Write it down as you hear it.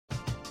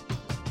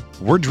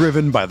We're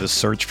driven by the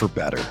search for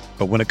better.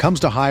 But when it comes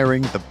to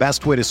hiring, the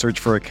best way to search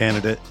for a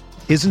candidate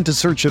isn't to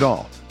search at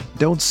all.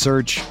 Don't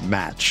search,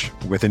 match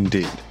with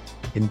Indeed.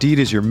 Indeed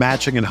is your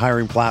matching and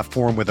hiring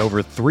platform with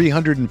over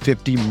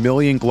 350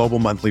 million global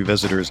monthly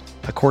visitors,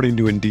 according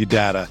to Indeed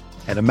data,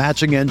 and a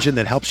matching engine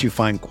that helps you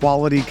find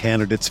quality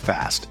candidates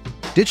fast.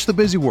 Ditch the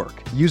busy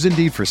work. Use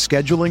Indeed for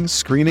scheduling,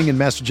 screening, and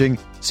messaging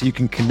so you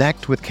can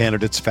connect with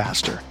candidates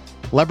faster.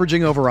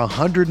 Leveraging over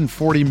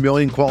 140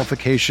 million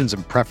qualifications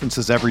and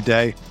preferences every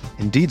day,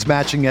 Indeed's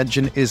matching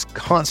engine is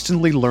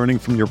constantly learning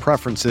from your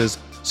preferences,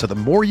 so the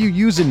more you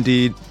use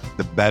Indeed,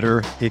 the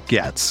better it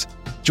gets.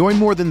 Join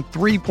more than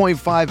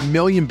 3.5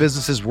 million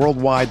businesses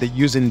worldwide that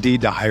use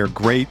Indeed to hire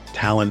great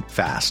talent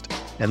fast.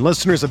 And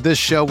listeners of this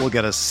show will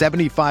get a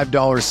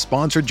 $75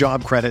 sponsored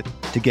job credit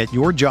to get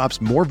your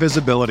jobs more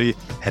visibility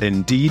at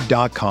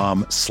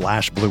Indeed.com/Blue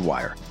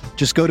Wire.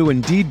 Just go to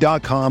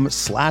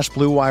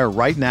Indeed.com/Blue Wire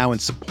right now and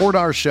support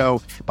our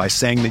show by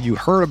saying that you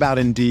heard about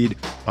Indeed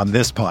on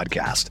this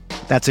podcast.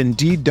 That's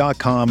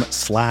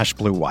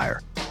Indeed.com/Blue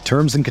Wire.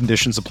 Terms and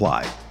conditions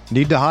apply.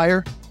 Need to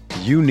hire?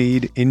 You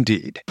need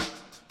Indeed.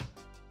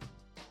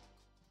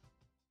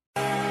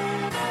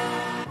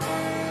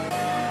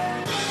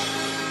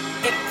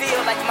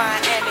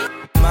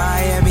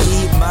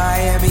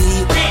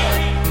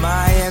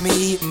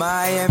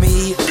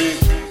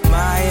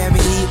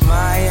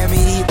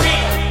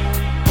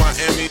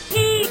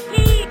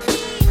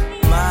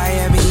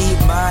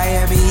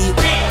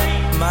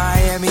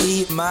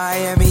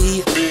 Miami.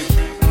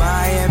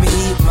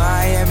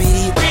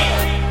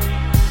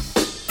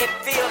 It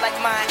feels like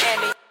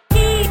Miami.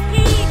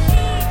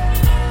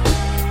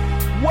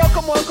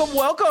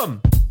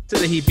 Welcome to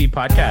the Heat Beat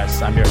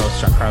Podcast. I'm your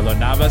host, Giancarlo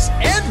Navas,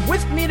 and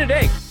with me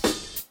today,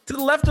 to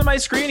the left of my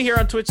screen here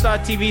on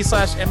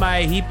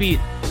twitch.tv/MIAHeatbeat,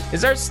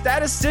 is our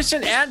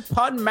statistician and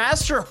pun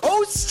master,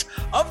 host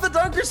of the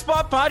Duncan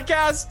Spot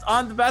podcast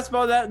on the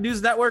Basketball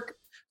News Network.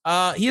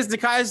 He is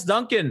Nekias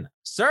Duncan.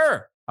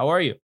 Sir, how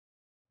are you?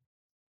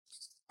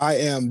 I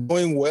am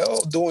doing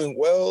well,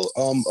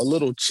 a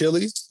little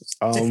chilly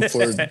for,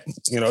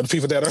 the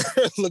people that are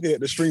looking at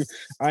the stream.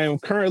 I am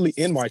currently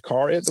in my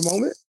car at the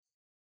moment.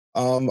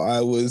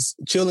 I was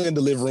chilling in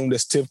the living room.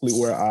 That's typically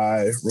where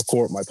I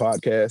record my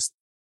podcast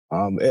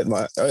at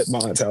my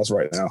aunt's house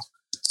right now.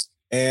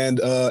 And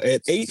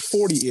at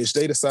 8:40-ish,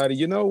 they decided,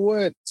 you know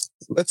what?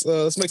 Let's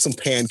make some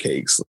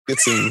pancakes.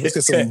 Let's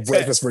get some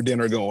breakfast for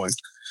dinner going.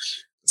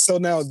 So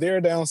now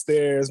they're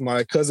downstairs.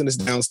 My cousin is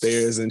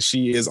downstairs, and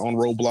she is on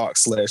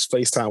Roblox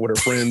 /FaceTime with her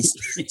friends.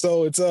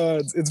 So it's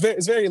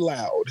very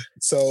loud.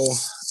 So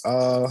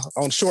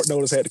on short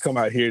notice, I had to come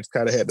out here.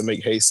 Kind of had to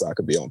make haste so I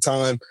could be on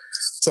time.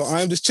 So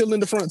I'm just chilling in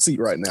the front seat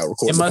right now.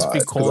 Recording. It must be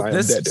cold.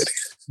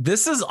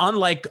 This is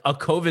unlike a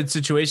COVID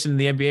situation in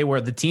the NBA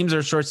where the teams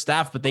are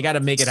short-staffed, but they got to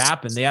make it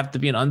happen. They have to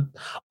be in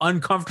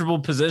uncomfortable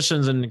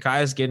positions, and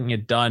Nekias getting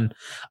it done.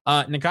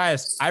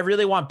 Nekias, I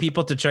really want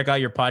people to check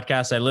out your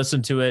podcast. I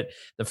listened to it,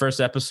 the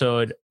first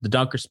episode, the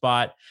Dunker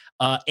Spot.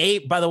 By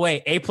the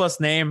way, A+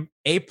 name,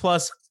 A+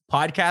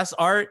 podcast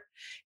art.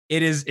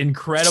 It is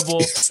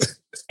incredible.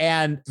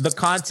 And the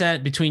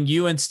content between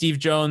you and Steve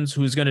Jones,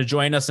 who's going to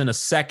join us in a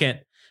second,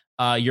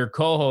 your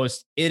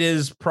co-host, it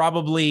is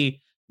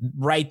probably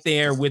right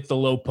there with the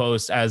Low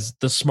Post as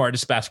the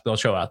smartest basketball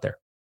show out there.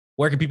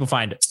 Where can people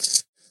find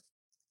it?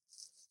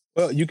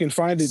 Well, you can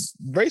find it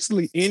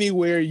basically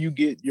anywhere you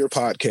get your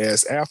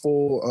podcast: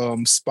 Apple,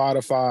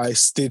 Spotify,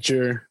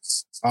 Stitcher.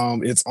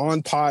 It's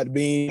on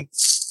Podbean.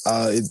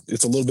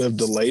 It's a little bit of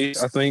delay,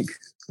 I think,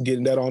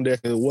 getting that on there.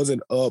 It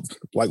wasn't up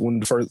like when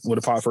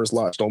the pod first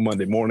launched on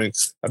Monday morning.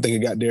 I think it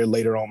got there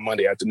later on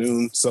Monday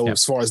afternoon. So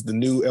As far as the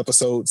new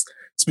episodes,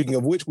 speaking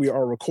of which, we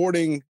are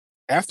recording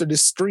after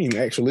this stream,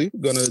 actually.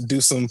 We're going to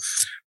do some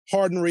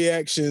Harden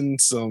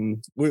reactions.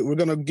 We're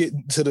going to get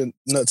to the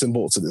nuts and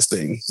bolts of this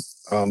thing,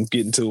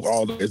 get into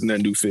all the and their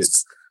new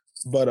fits.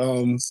 But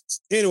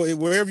anyway,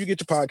 wherever you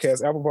get your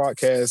podcasts, Apple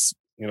Podcasts,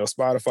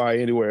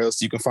 Spotify, anywhere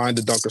else, you can find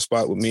the Dunker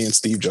Spot with me and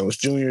Steve Jones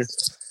Jr.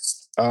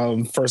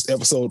 First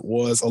episode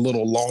was a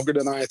little longer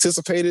than I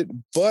anticipated,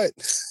 but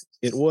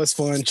it was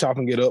fun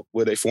chopping it up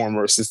with a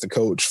former assistant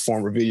coach,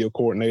 former video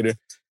coordinator,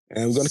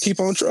 and we're going to keep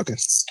on trucking.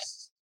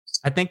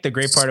 I think the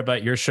great part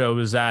about your show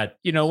is that,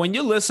 when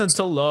you listen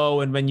to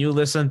Low and when you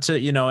listen to,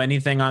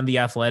 anything on The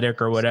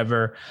Athletic or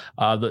whatever,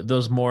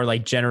 those more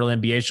like general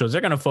NBA shows,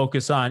 they're going to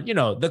focus on,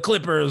 the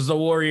Clippers, the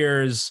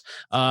Warriors,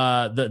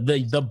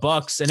 the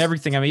Bucks and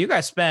everything. I mean, you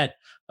guys spent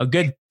a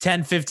good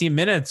 10, 15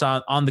 minutes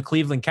on the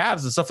Cleveland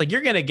Cavs and stuff. Like, you're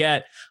going to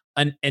get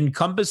an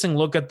encompassing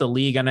look at the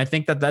league. And I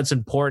think that that's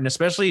important,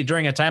 especially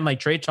during a time like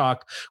Trade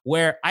Talk,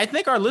 where I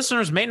think our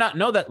listeners may not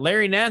know that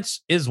Larry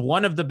Nance is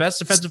one of the best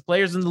defensive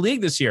players in the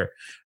league this year.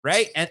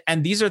 Right.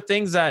 And these are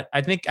things that I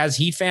think as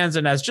Heat fans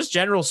and as just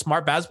general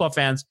smart basketball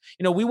fans,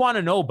 we want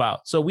to know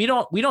about. So we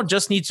don't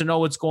just need to know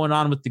what's going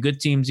on with the good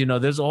teams.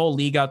 There's a whole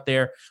league out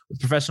there with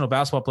professional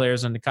basketball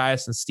players, and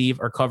Nekias and Steve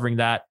are covering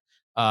that.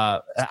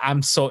 Nekias,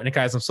 I'm so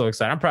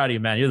excited. I'm proud of you,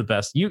 man. You're the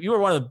best. You are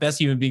one of the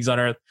best human beings on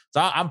earth.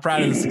 So I'm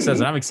proud of the success,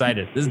 and I'm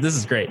excited. This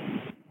is great.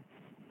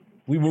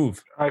 We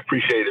move. I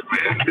appreciate it,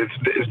 man.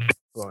 It's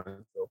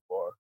fun so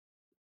far.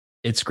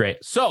 It's great.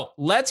 So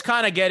let's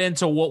kind of get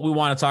into what we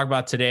want to talk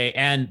about today.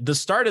 And the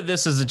start of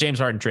this is the James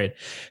Harden trade,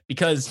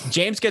 because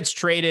James gets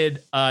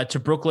traded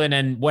to Brooklyn.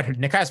 And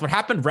Nekias, what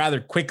happened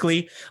rather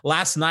quickly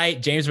last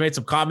night, James made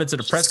some comments at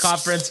a press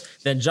conference.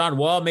 Then John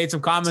Wall made some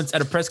comments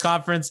at a press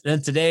conference. And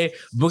then today,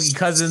 Boogie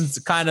Cousins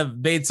kind of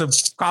made some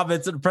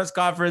comments at a press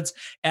conference.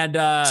 And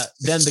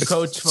then the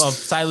coach of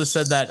Silas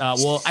said that,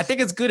 well, I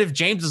think it's good if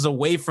James is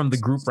away from the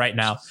group right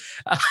now,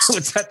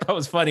 which I thought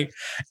was funny.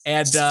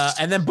 And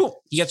then boom,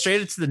 he gets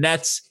traded to the Nets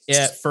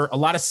for a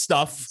lot of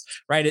stuff,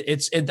 right?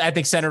 It's I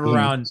think centered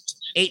around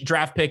 8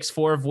 draft picks,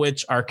 4 of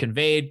which are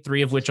conveyed,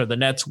 3 of which are the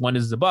Nets, 1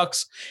 is the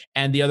Bucks,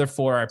 and the other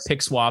 4 are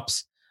pick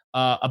swaps.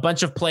 A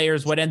bunch of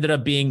players. What ended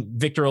up being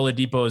Victor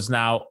Oladipo is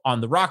now on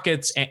the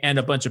Rockets, and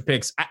a bunch of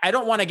picks. I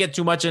don't want to get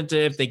too much into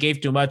if they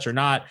gave too much or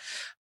not.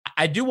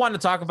 I do want to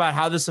talk about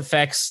how this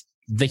affects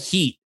the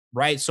Heat,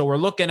 right? So we're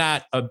looking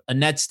at a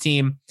Nets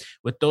team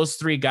with those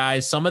 3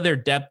 guys. Some of their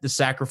depth is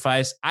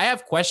sacrificed. I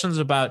have questions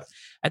about,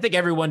 I think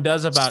everyone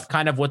does, about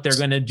kind of what they're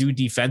going to do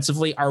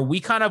defensively. Are we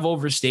kind of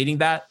overstating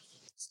that?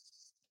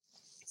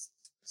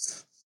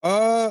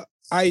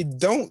 I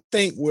don't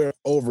think we're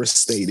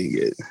overstating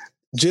it,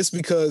 just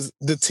because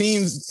the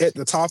teams at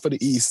the top of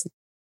the East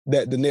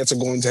that the Nets are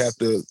going to have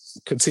to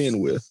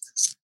contend with,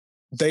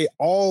 they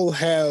all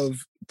have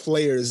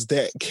players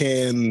that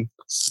can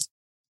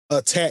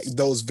attack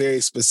those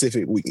very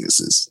specific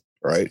weaknesses,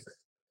 right?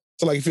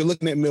 So like if you're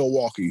looking at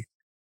Milwaukee,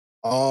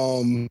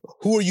 who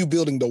are you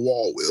building the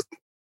wall with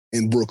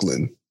in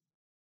Brooklyn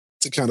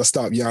to kind of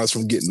stop Giannis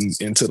from getting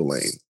into the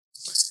lane?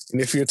 And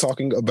if you're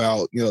talking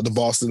about, the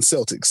Boston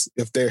Celtics,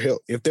 if they're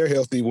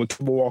healthy when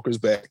Kemba Walker's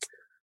back,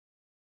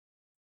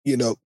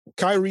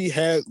 Kyrie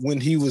had, when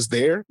he was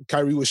there,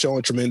 Kyrie was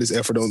showing tremendous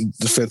effort on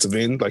defensive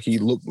end. Like he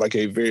looked like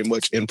a very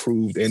much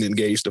improved and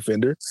engaged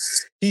defender.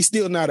 He's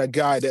still not a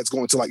guy that's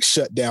going to like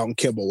shut down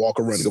Kemba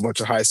Walker running a bunch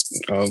of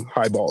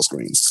high ball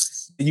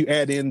screens. You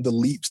add in the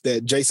leaps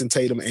that Jason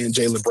Tatum and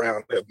Jaylen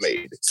Brown have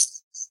made.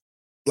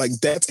 Like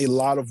that's a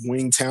lot of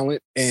wing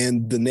talent,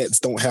 and the Nets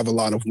don't have a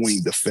lot of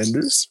wing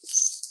defenders.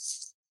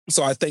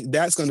 So I think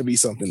that's going to be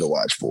something to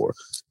watch for.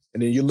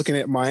 And then you're looking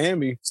at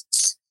Miami.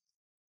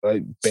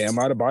 Like Bam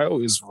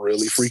Adebayo is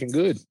really freaking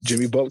good.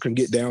 Jimmy Butler can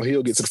get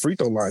downhill, get to the free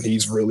throw line.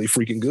 He's really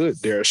freaking good.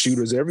 There are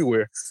shooters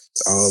everywhere.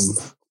 A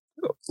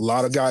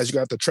lot of guys you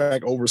got to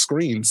track over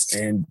screens,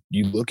 and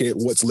you look at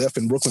what's left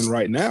in Brooklyn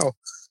right now.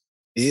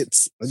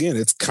 It's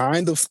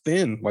kind of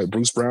thin. Like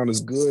Bruce Brown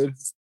is good.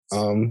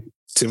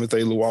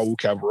 Timothy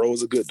Luwawu-Cabarrot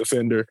is a good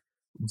defender,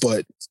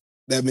 but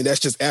that's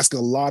just asking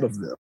a lot of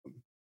them.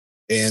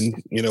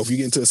 And, if you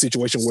get into a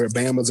situation where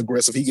Bama's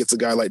aggressive, he gets a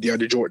guy like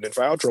DeAndre Jordan in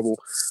foul trouble.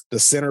 The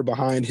center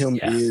behind him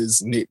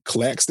is Nick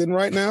Claxton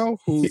right now,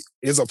 who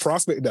is a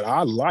prospect that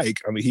I like.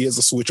 I mean, he is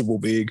a switchable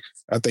big.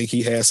 I think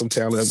he has some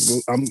talent.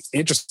 I'm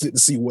interested to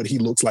see what he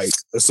looks like,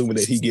 assuming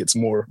that he gets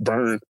more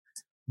burn.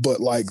 But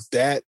like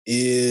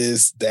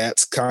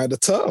that's kind of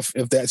tough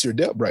if that's your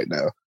depth right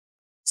now.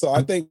 So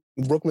I think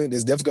Brooklyn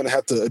is definitely going to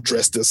have to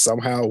address this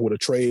somehow with a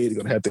trade. They're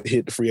going to have to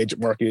hit the free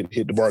agent market,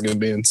 hit the bargain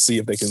bin, see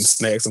if they can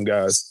snag some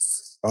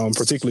guys,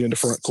 particularly in the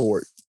front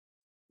court,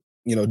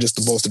 just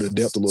to bolster the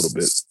depth a little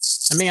bit.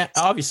 I mean,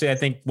 obviously, I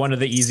think one of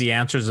the easy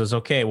answers is,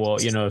 okay, well,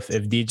 if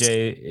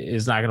DJ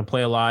is not going to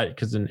play a lot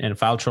because in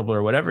foul trouble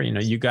or whatever,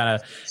 you got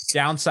to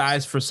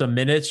downsize for some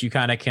minutes. You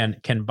kind of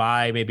can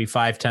buy maybe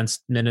 5-10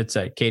 minutes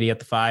at KD at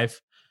the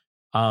 5.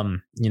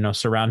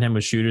 Surround him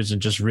with shooters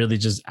and just really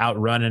just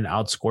outrun and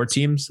outscore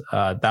teams.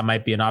 That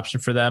might be an option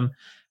for them.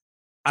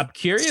 I'm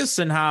curious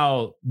in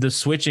how the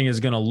switching is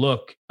going to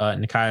look,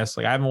 Nekias.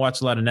 Like I haven't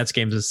watched a lot of Nets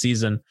games this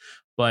season,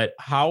 but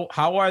how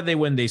are they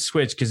when they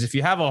switch? Because if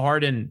you have a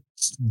Harden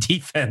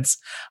defense,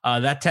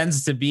 that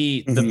tends to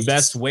be the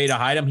best way to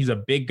hide him. He's a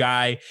big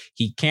guy.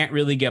 He can't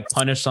really get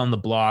punished on the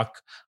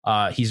block.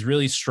 He's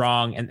really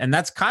strong. And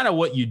that's kind of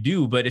what you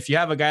do. But if you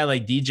have a guy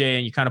like DJ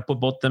and you kind of put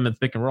both of them in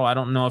pick and roll, I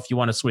don't know if you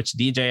want to switch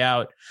DJ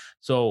out.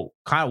 So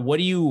kind of what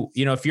do you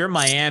if you're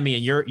Miami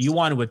and you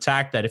want to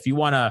attack that, if you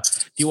want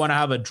to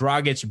have a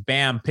Dragic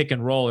Bam pick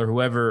and roll or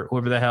whoever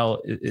the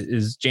hell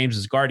is James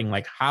is guarding,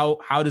 like how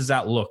does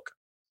that look?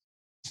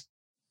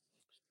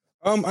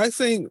 I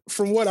think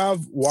from what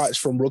I've watched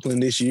from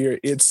Brooklyn this year,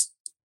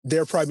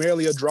 they're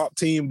primarily a drop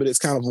team, but it's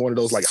kind of one of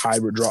those like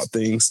hybrid drop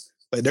things.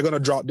 Like they're going to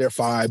drop their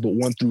 5, but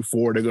 1 through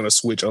 4, they're going to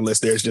switch unless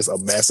there's just a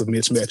massive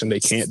mismatch and they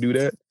can't do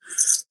that.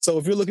 So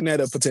if you're looking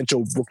at a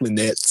potential Brooklyn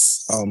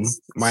Nets,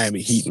 Miami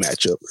Heat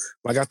matchup,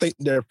 like I think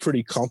they're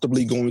pretty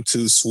comfortably going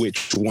to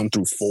switch 1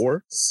 through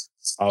 4.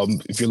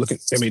 If you're looking,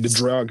 the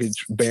Dragic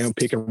Bam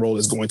pick and roll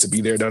is going to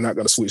be there. They're not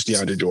going to switch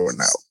DeAndre Jordan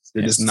out.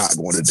 They're just not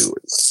going to do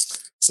it.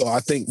 So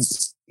I think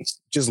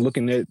just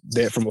looking at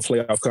that from a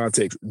playoff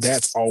context,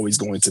 that's always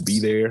going to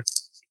be there.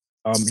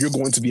 You're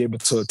going to be able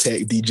to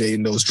attack DJ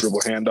in those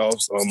dribble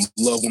handoffs.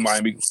 Love when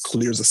Miami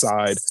clears a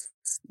side.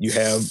 You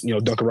have,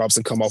 Duncan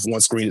Robinson come off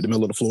one screen at the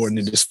middle of the floor and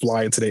then just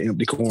fly into that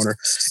empty corner.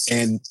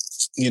 And,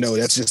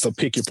 that's just a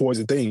pick your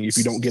poison thing. If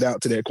you don't get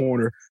out to that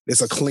corner,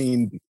 it's a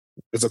clean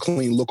it's a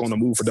clean look on the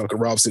move for Duncan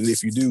Robinson.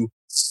 If you do,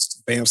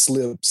 Bam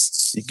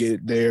slips, you get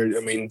it there.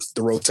 I mean,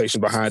 the rotation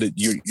behind it,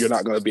 you're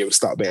not going to be able to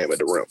stop Bam at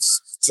the rim.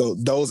 So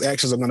those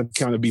actions are going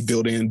to kind of be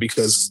built in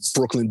because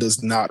Brooklyn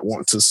does not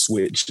want to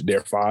switch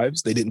their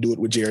fives. They didn't do it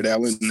with Jared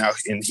Allen now,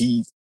 and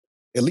he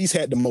at least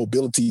had the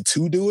mobility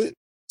to do it.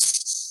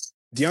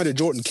 DeAndre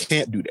Jordan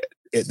can't do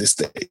that at this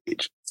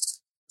stage.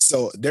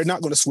 So they're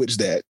not going to switch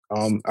that.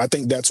 I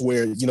think that's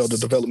where, the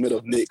development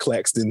of Nick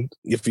Claxton,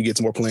 if he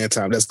gets more playing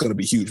time, that's going to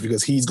be huge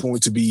because he's going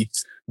to be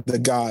the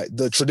guy,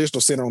 the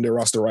traditional center on their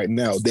roster right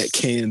now that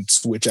can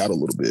switch out a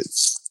little bit.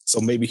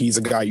 So maybe he's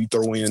a guy you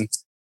throw in.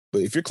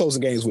 But if you're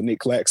closing games with Nick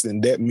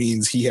Claxton, that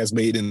means he has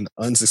made an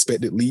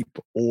unsuspected leap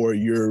or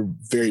you're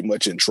very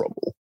much in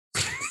trouble.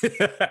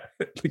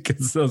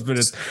 Because those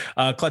minutes,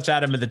 Clutch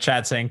Adam in the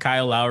chat saying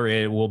Kyle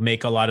Lowry will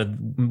make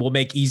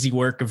easy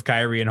work of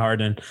Kyrie and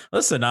Harden.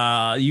 Listen,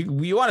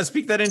 you want to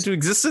speak that into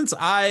existence?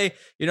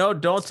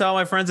 Don't tell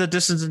my friends at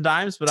Distance and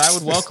Dimes, but I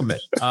would welcome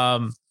it.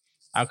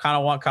 I kind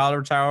of want Kyle to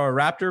retire a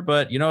Raptor,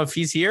 but if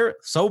he's here,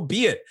 so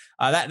be it.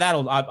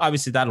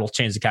 That'll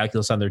change the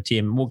calculus on their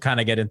team. We'll kind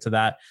of get into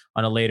that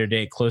on a later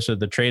date, closer to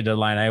the trade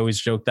deadline. I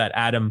always joke that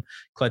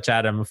Clutch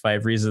Adam,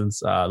 5 Reasons,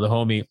 the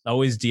homie,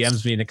 always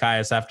DMs me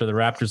Nekias after the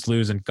Raptors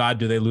lose, and God,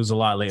 do they lose a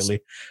lot lately.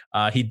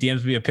 He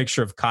DMs me a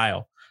picture of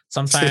Kyle.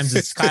 Sometimes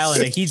it's Kyle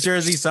in a Heat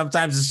jersey.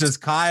 Sometimes it's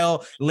just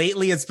Kyle.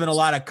 Lately, it's been a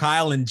lot of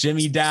Kyle and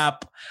Jimmy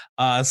Dap.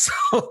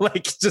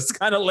 Just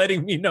kind of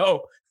letting me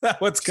know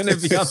what's going to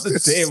be on the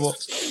table.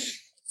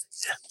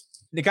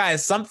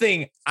 Guys,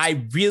 something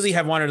I really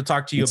have wanted to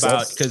talk to you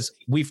about, because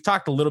we've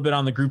talked a little bit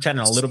on the group chat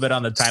and a little bit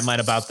on the timeline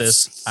about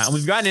this.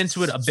 We've gotten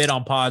into it a bit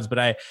on pods, but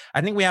I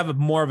think we have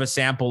more of a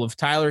sample of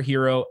Tyler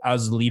Hero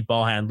as the lead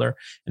ball handler.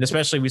 And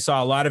especially we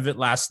saw a lot of it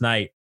last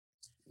night.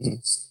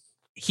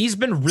 He's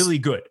been really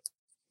good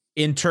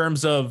in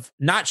terms of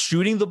not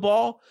shooting the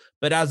ball,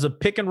 but as a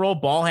pick and roll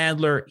ball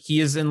handler, he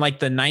is in like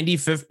the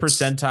 95th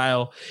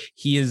percentile.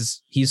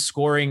 He's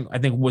scoring, I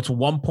think, what's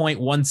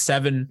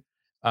 1.17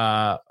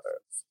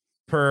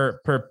 per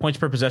points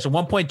per possession,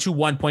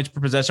 1.21 points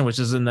per possession, which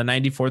is in the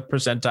 94th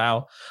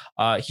percentile.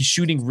 He's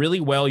shooting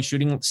really well. He's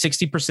shooting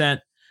 60%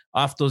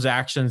 off those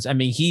actions. I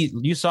mean,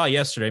 you saw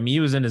yesterday. I mean, he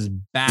was in his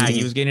bag. Mm-hmm.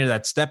 He was getting to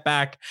that step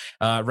back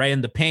right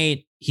in the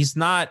paint. He's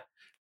not,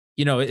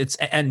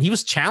 and he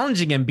was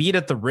challenging Embiid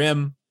at the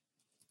rim.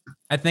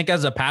 I think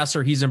as a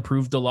passer, he's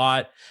improved a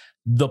lot.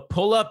 The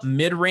pull-up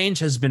mid-range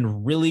has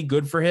been really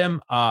good for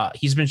him.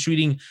 He's been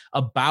shooting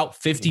about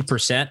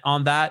 50%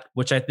 on that,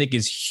 which I think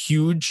is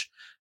huge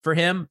for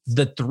him.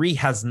 The three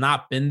has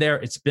not been there.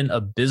 It's been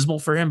abysmal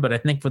for him, but I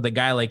think for the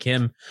guy like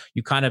him,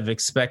 you kind of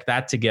expect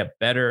that to get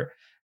better.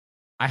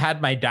 I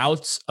had my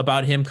doubts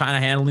about him kind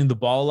of handling the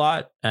ball a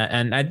lot.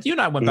 And you and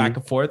I went back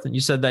and forth, and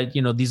you said that,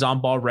 these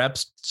on-ball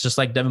reps, just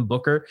like Devin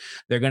Booker,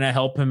 they're going to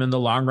help him in the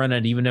long run.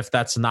 And even if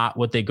that's not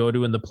what they go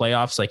to in the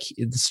playoffs, like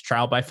it's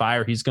trial by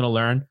fire, he's going to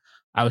learn.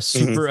 I was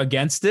super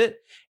against it.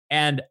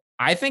 And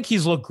I think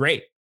he's looked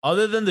great.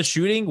 Other than the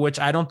shooting, which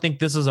I don't think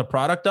this is a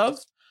product of,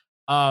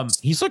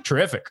 he's looked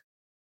terrific.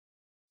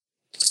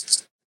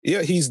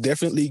 Yeah, he's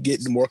definitely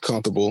getting more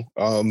comfortable.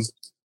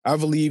 I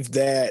believe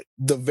that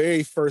the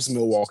very first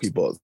Milwaukee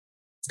Bucks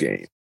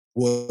game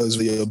was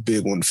really a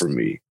big one for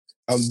me.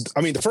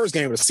 The first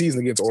game of the season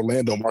against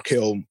Orlando,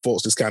 Markelle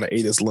Fultz just kind of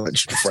ate his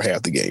lunch for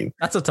half the game.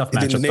 That's a tough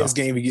matchup. And then the next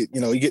game,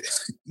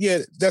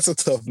 that's a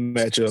tough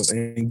matchup.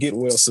 And get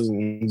well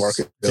soon,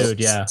 Markelle. Dude,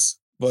 yeah.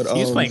 But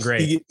he's playing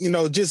great.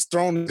 Just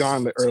throwing the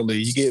gauntlet early.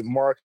 You get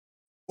Mark.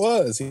 He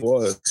was.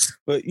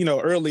 But,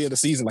 early in the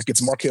season, like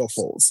it's Markelle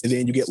Fultz. And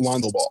then you get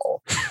Lonzo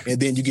Ball. And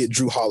then you get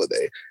Drew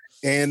Holiday.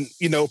 And,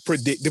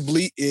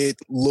 predictably, it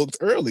looked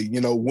early,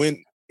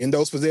 when in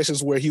those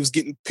possessions where he was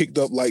getting picked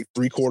up like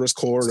 3/4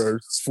 court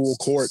or full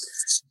court,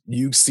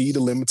 you see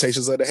the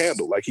limitations of the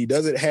handle. Like he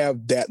doesn't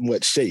have that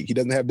much shake. He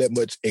doesn't have that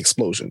much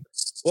explosion.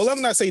 Well,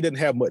 I'm not saying he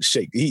doesn't have much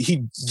shake.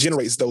 He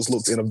generates those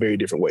looks in a very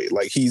different way.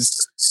 Like he's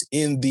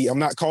I'm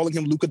not calling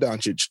him Luka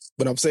Doncic,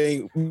 but I'm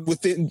saying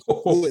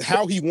with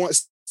how he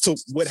wants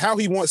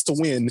to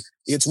win,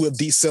 it's with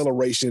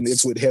deceleration,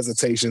 it's with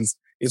hesitations,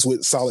 it's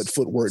with solid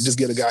footwork. Just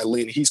get a guy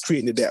leaning. He's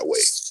creating it that way.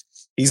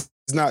 He's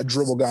not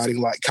dribble guiding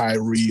like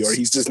Kyrie, or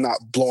he's just not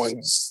blowing,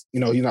 he's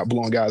not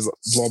blown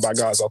by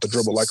guys off the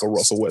dribble like a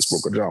Russell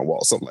Westbrook or John Wall,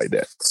 something like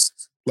that.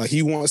 Like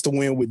he wants to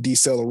win with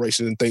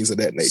deceleration and things of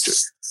that nature.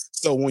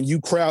 So when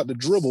you crowd the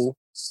dribble,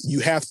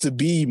 you have to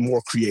be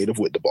more creative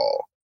with the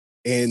ball.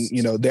 And,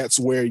 that's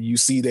where you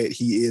see that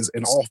he is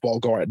an off-ball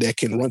guard that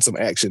can run some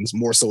actions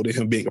more so than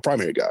him being a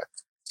primary guy.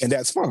 And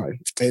that's fine.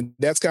 And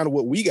that's kind of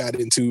what we got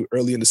into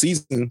early in the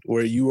season,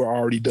 where you were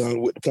already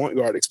done with the point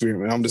guard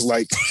experiment. I'm just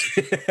like,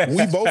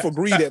 we both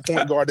agree that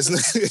point guard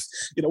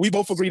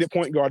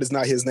is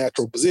not his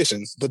natural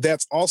position, but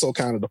that's also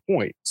kind of the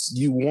point.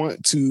 You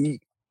want to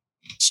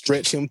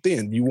stretch him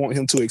thin. You want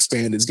him to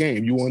expand his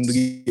game. You want him to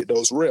get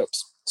those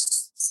reps.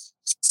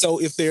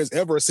 So if there's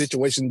ever a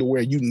situation to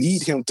where you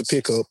need him to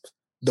pick up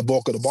the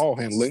bulk of the ball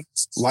handling.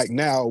 Like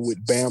now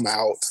with Bam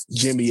out,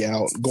 Jimmy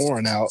out,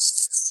 Goran out,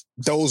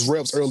 those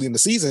reps early in the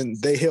season,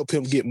 they help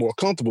him get more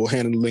comfortable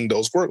handling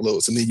those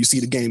workloads. And then you see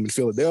the game in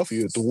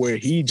Philadelphia to where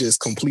he just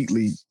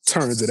completely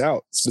turns it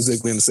out,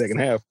 specifically in the second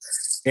half.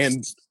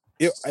 And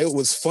it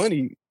was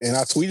funny, and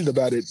I tweeted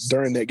about it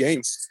during that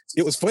game.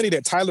 It was funny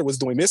that Tyler was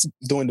doing the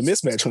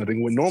mismatch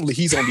hunting when normally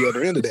he's on the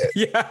other end of that.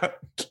 Yeah.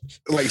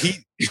 Like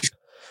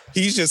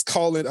he's just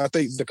calling, I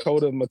think,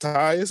 Dakota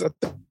Matthias. I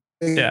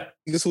think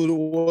that's who it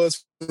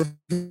was.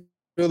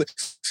 Really.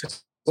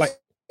 Like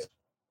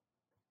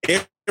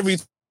every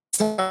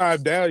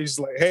time down, he's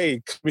like,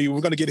 hey, we're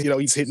going to get,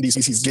 he's hitting these,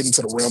 he's getting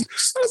to the rim.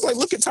 I was like,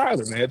 look at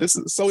Tyler, man. This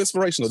is so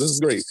inspirational. This is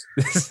great.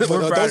 But,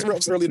 those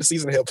reps early in the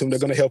season helped him. They're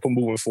going to help him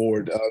moving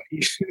forward.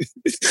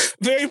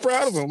 Very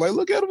proud of him. Like,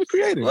 look at him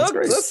creating. Look,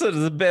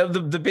 listen,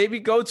 the baby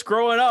goat's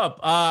growing up.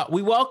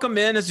 We welcome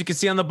in, as you can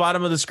see on the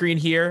bottom of the screen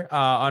here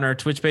on our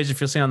Twitch page. If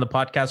you're seeing on the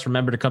podcast,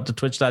 remember to come to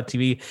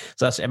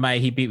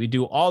twitch.tv/MIA Heat Beat. We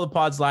do all the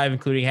pods live,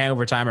 including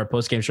Hangover Time, our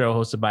post-game show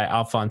hosted by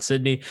Alphonse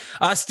Sydney.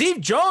 Steve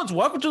Jones,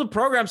 welcome to the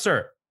program,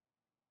 sir.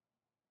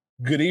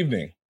 Good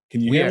evening.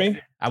 Can you hear me?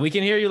 We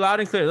can hear you loud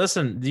and clear.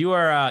 Listen, you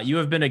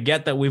have been a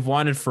get that we've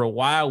wanted for a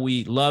while.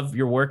 We love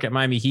your work at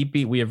Miami Heat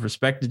Beat. We have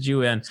respected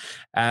you, and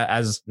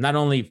as not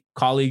only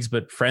colleagues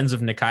but friends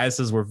of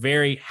Nekias's, we're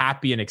very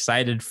happy and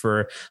excited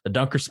for the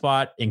Dunker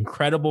spot.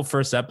 Incredible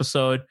first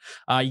episode.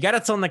 You got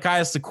to tell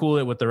Nekias to cool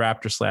it with the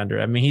Raptor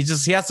slander. I mean, he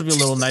has to be a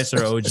little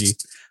nicer OG.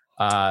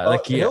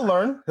 He'll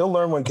learn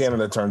when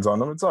Canada turns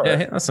on him. It's all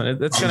right. Yeah, listen,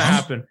 it's going to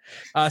happen.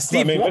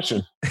 Steve,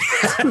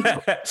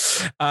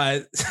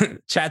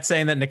 chat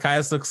saying that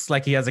Nekias looks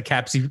like he has a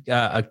taxi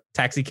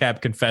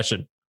cab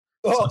confession.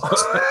 Oh.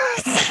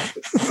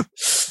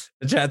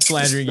 The chat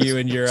slandering you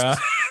and your.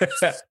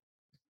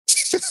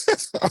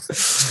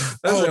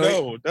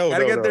 No.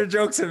 Gotta get their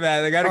jokes in,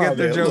 man. They gotta get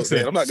their jokes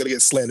in. I'm not gonna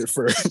get slandered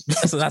for.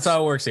 So that's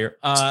how it works here.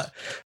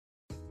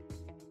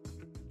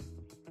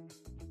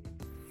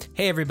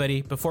 Hey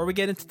everybody, before we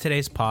get into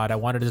today's pod, I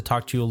wanted to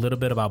talk to you a little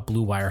bit about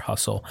Blue Wire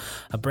Hustle,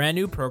 a brand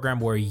new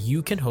program where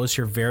you can host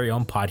your very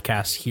own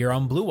podcast here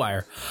on Blue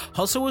Wire.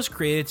 Hustle was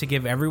created to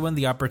give everyone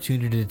the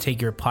opportunity to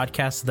take your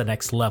podcast to the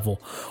next level.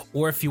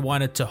 Or if you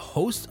wanted to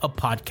host a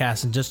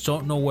podcast and just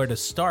don't know where to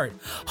start,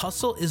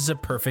 Hustle is the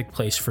perfect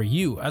place for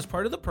you. As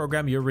part of the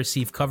program, you'll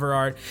receive cover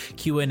art,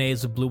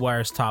 Q&As with Blue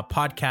Wire's top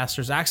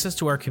podcasters, access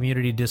to our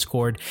community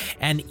Discord,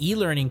 and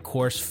e-learning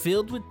course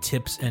filled with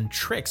tips and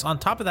tricks. On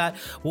top of that,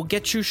 we'll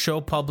get you show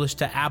published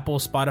to Apple,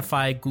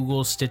 Spotify,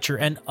 Google, Stitcher,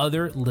 and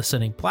other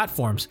listening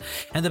platforms.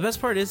 And the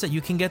best part is that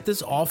you can get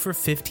this all for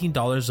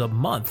 $15 a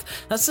month.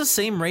 That's the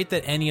same rate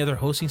that any other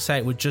hosting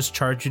site would just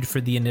charge you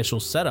for the initial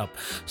setup.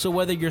 So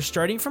whether you're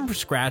starting from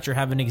scratch or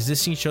have an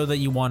existing show that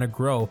you want to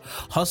grow,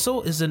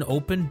 Hustle is an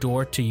open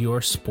door to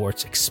your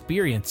sports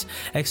experience.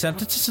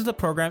 Acceptance to the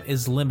program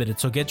is limited,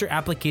 so get your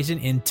application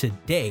in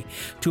today.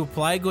 To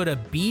apply, go to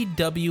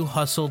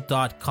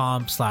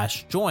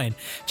bwhustle.com/join.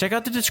 Check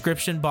out the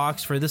description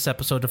box for this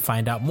episode to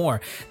find out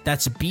more.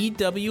 That's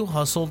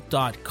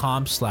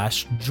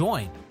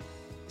bwhustle.com/join.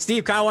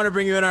 Steve, kind of want to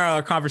bring you in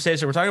our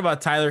conversation. We're talking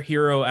about Tyler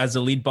Hero as the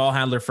lead ball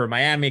handler for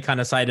Miami.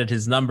 Kind of cited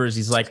his numbers.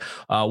 He's like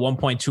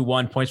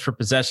 1.21 points per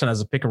possession as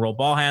a pick and roll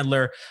ball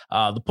handler.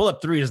 The pull up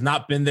three has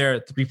not been there.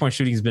 3-point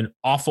shooting has been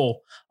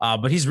awful,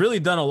 but he's really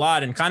done a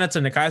lot. And kind of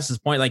to Nekias's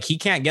point, like he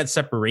can't get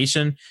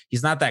separation.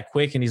 He's not that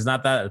quick and he's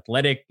not that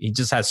athletic. He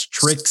just has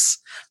tricks.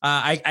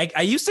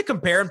 I used to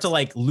compare him to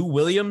like Lou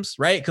Williams,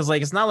 right? Because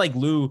like it's not like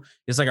Lou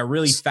is like a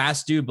really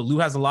fast dude, but Lou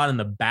has a lot in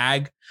the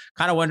bag.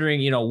 Kind of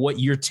wondering, what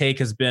your take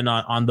has been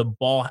on the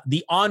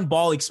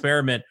on-ball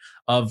experiment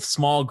of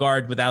small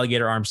guard with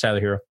alligator arms, Tyler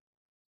Hero.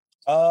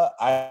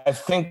 I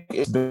think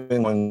it's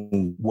been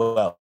going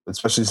well,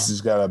 especially since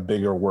he's got a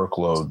bigger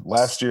workload.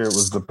 Last year, it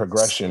was the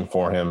progression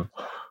for him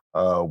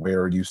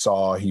where you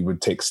saw he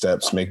would take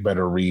steps, make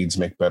better reads,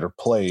 make better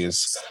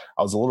plays.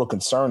 I was a little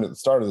concerned at the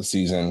start of the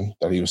season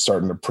that he was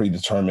starting to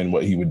predetermine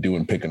what he would do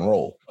in pick and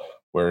roll,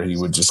 where he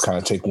would just kind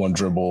of take one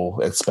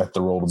dribble, expect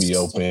the roll to be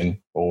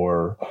open,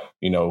 or,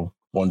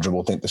 one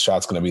dribble, think the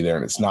shot's going to be there,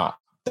 and it's not.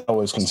 That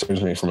always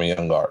concerns me from a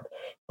young guard.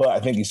 But I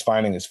think he's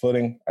finding his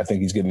footing. I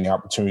think he's getting the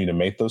opportunity to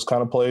make those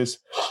kind of plays.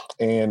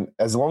 And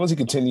as long as he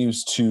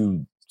continues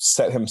to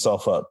set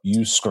himself up,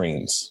 use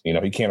screens,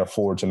 he can't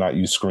afford to not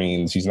use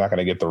screens. He's not going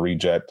to get the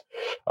reject.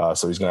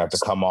 So he's going to have to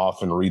come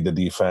off and read the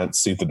defense,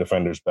 see if the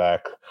defender's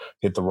back,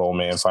 hit the roll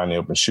man, find the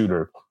open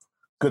shooter.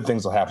 Good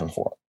things will happen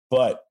for him.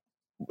 But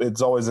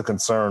it's always a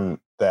concern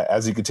that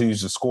as he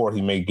continues to score,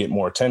 he may get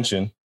more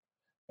attention.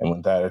 And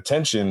when that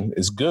attention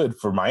is good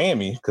for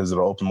Miami, because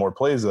it'll open more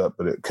plays up,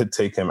 but it could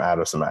take him out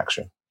of some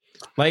action.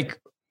 Like,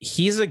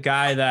 he's a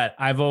guy that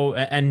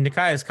and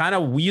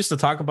Nekias we used to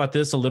talk about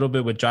this a little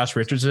bit with Josh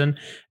Richardson.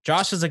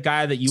 Josh is a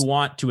guy that you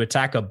want to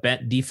attack a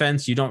bent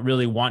defense. You don't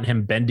really want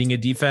him bending a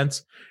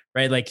defense,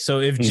 right? Like, so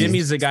if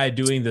Jimmy's the guy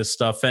doing this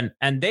stuff and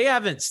they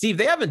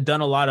haven't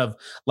done a lot of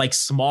like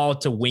small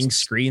to wing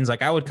screens.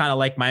 Like I would kind of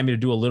like Miami to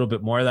do a little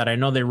bit more of that. I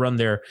know they run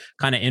their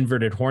kind of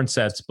inverted horn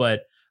sets,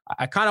 but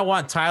I kind of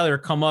want Tyler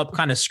to come up,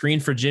 kind of screen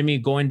for Jimmy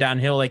going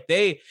downhill. Like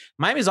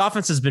Miami's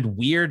offense has been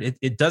weird.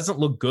 It doesn't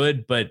look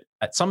good, but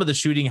some of the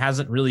shooting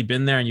hasn't really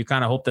been there, and you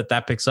kind of hope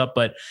that picks up.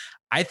 But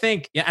I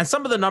think, and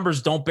some of the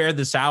numbers don't bear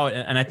this out.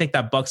 And I think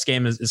that Bucks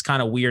game is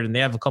kind of weird. And they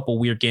have a couple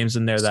weird games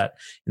in there that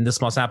in this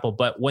small sample.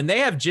 But when they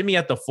have Jimmy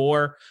at the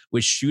 4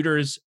 with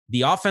shooters,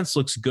 the offense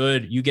looks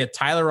good. You get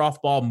Tyler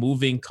off ball,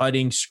 moving,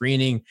 cutting,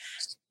 screening.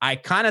 I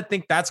kind of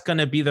think that's going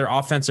to be their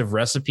offensive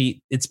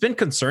recipe. It's been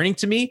concerning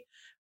to me,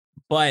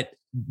 but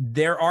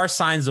there are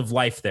signs of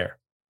life there.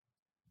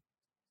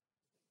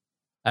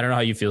 I don't know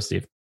how you feel,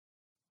 Steve.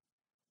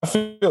 I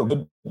feel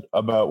good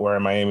about where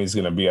Miami's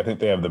going to be. I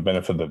think they have the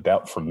benefit of the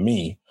doubt from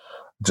me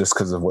just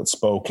because of what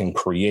Spo can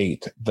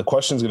create. The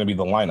question is going to be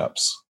the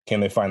lineups.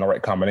 Can they find the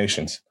right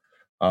combinations?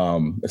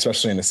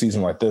 Especially in a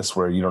season like this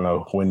where you don't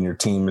know when your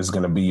team is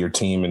going to be your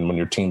team and when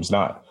your team's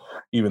not,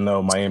 even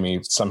though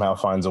Miami somehow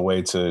finds a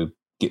way to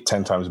get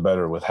 10 times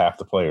better with half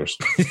the players.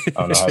 I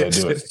don't know how they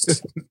do it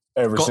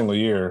every single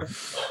year.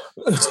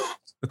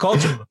 The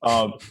culture.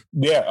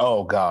 Yeah.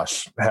 Oh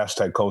gosh.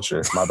 Hashtag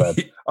culture. My bad.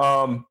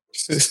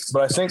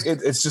 But I think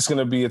it's just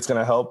going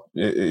to help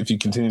if you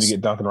continue to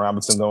get Duncan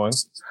Robinson going.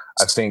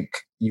 I think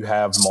you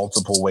have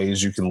multiple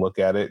ways you can look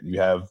at it. You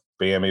have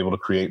Bam able to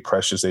create,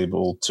 Precious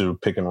able to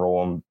pick and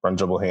roll and run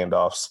dribble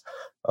handoffs,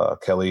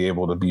 Kelly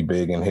able to be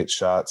big and hit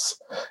shots,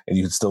 and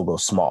you can still go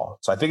small.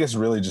 So I think it's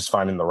really just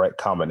finding the right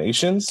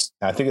combinations.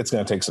 And I think it's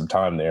going to take some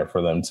time there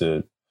for them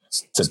to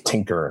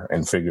tinker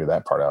and figure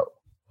that part out.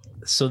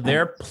 So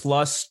they're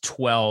plus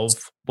 12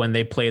 when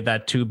they play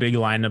that 2 big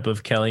lineup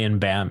of Kelly and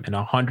Bam in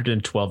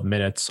 112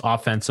 minutes,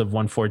 offensive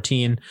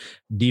 114,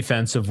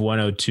 defensive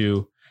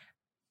 102.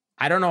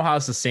 I don't know how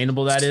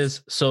sustainable that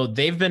is. So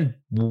they've been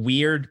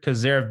weird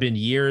because there have been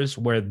years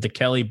where the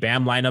Kelly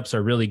Bam lineups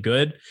are really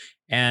good,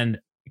 and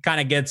it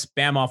kind of gets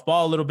Bam off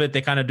ball a little bit.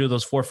 They kind of do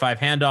those 4 or 5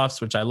 handoffs,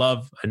 which I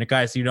love. And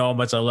guys, you know how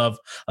much I love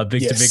a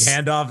big to big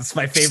handoff. It's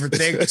my favorite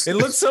thing. It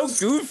looks so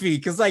goofy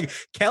because like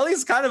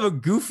Kelly's kind of a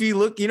goofy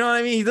look. You know what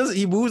I mean?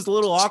 He moves a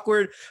little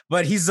awkward,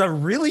 but he's a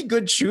really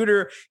good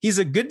shooter. He's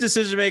a good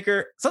decision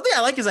maker. Something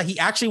I like is that he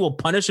actually will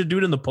punish a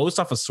dude in the post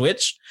off a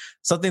switch.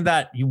 Something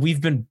that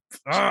we've been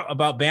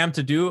about Bam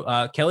to do.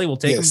 Kelly will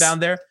take him down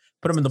there,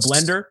 put him in the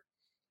blender.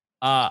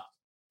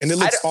 And it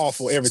looks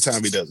awful every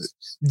time he does it.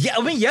 Yeah,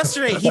 I mean,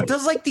 yesterday he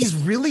does like these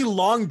really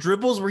long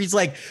dribbles where he's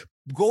like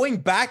going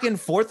back and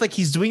forth, like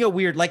he's doing a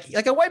weird, like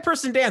a white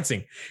person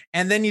dancing,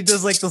 and then he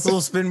does like this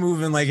little spin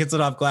move and like hits it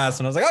off glass.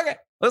 And I was like, okay,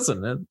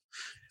 listen, man,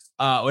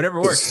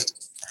 whatever works.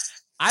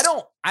 I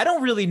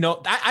don't really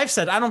know. I've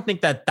said I don't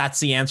think that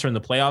that's the answer in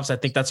the playoffs. I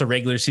think that's a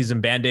regular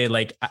season Band-Aid.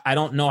 Like I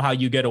don't know how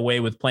you get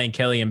away with playing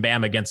Kelly and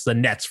Bam against the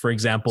Nets, for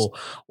example,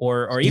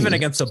 or even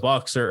against the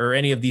Bucks or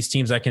any of these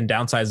teams that can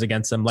downsize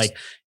against them. Like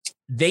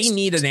they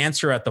need an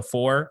answer at the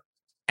 4.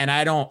 And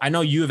I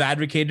know you have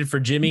advocated for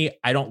Jimmy.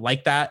 I don't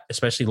like that,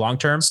 especially long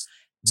term.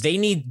 They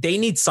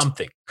need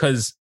something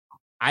because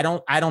I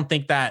don't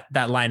think that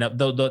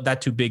lineup,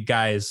 that 2 big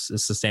guys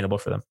is sustainable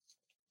for them.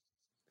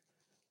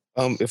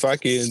 If I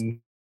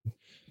can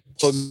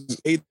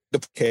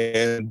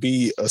can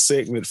be a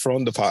segment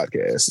from the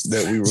podcast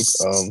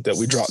that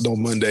we dropped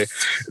on Monday.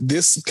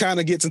 This kind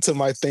of gets into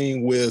my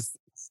thing with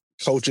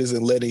coaches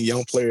and letting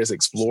young players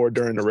explore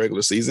during the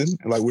regular season.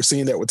 And like we're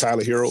seeing that with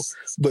Tyler Hero.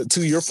 But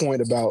to your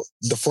point about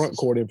the front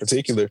court in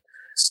particular,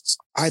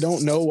 I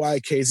don't know why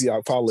KZ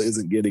Okpala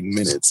isn't getting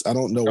minutes. I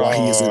don't know why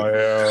he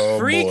isn't.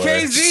 Free boy.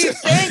 KZ,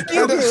 thank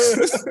you.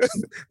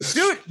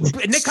 Dude,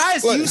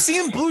 Nekias, you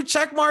seen blue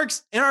check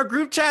marks in our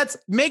group chats?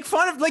 Make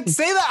fun of, like,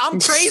 say that I'm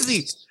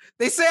crazy.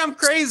 They say I'm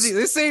crazy.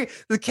 They say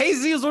the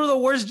KZ is one of the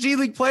worst G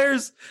League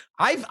players.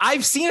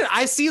 I've seen it.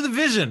 I see the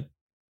vision.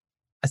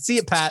 I see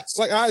it, Pat.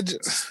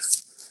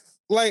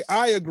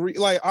 I agree.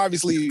 Like,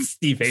 obviously,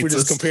 we're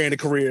just comparing the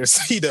careers.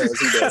 He does.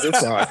 It's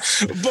fine.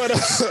 But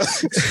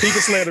he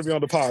can slander me on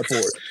the pod for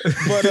it.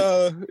 But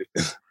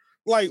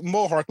like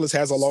Mo Harkless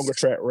has a longer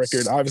track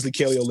record. Obviously,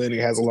 Kelly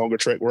Olynyk has a longer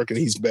track record.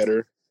 He's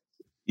better.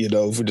 You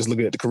know, if we're just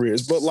looking at the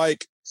careers. But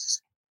like,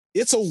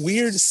 it's a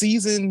weird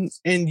season,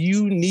 and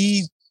you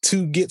need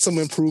to get some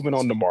improvement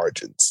on the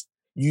margins.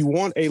 You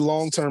want a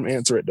long-term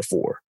answer at the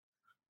 4.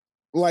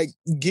 Like,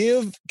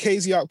 give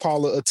KZ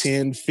Okpala a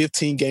 10,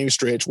 15 game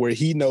stretch where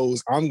he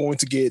knows I'm going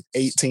to get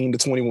 18 to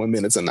 21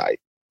 minutes a night,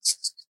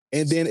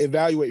 and then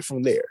evaluate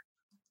from there.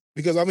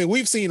 Because I mean,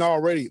 we've seen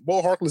already,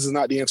 Bo Harkless is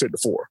not the answer at the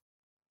 4.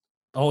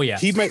 Oh yeah.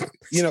 He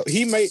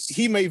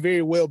may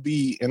very well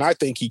be, and I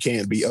think he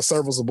can be, a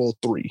serviceable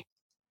 3.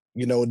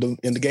 You know,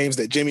 in the games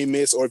that Jimmy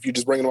missed, or if you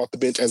just bring him off the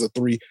bench as a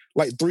 3,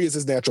 like 3 is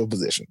his natural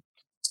position.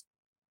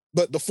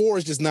 But the 4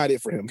 is just not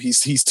it for him.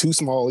 He's too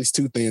small. He's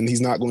too thin.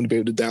 He's not going to be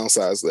able to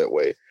downsize that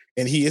way.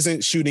 And he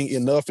isn't shooting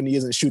enough, and he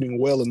isn't shooting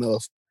well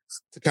enough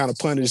to kind of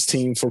punish his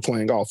team for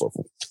playing off of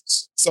him.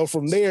 So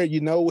from there,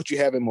 you know what you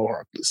have in Mo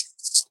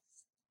Harkless.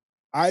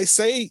 I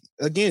say,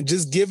 again,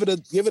 just give it a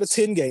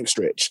 10-game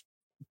stretch.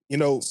 You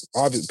know,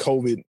 obviously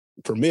COVID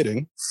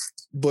permitting,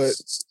 but,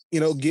 you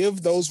know,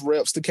 give those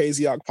reps to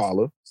KZ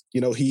Okpala. You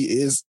know, he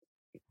is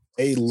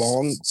a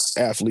long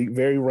athlete,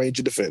 very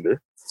rangy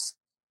defender.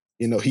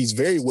 he's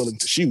very willing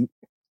to shoot.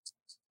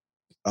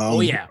 I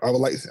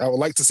would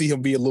like to see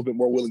him be a little bit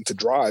more willing to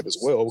drive as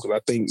well, because I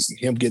think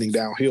him getting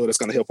downhill, that's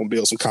going to help him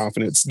build some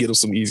confidence, get him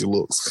some easy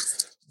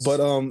looks.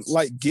 But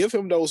give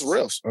him those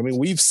reps. I mean,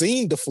 we've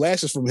seen the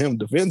flashes from him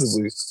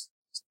defensively.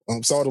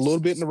 Saw it a little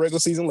bit in the regular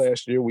season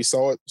last year. We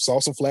saw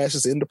some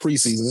flashes in the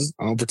preseason,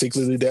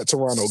 particularly that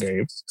Toronto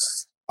game.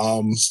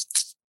 Don't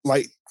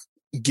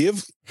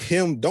give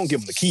him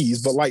the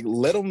keys, but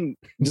let him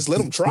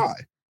try.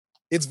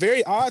 It's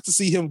very odd to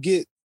see him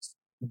get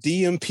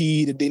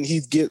DMP'd and then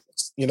he'd get,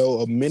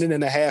 a minute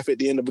and a half at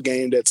the end of a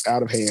game that's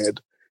out of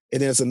hand.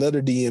 And then it's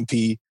another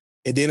DMP.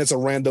 And then it's a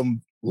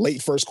random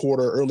late first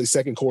quarter, early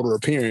second quarter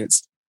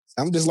appearance.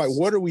 I'm just like,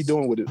 what are we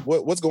doing with it?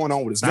 What's going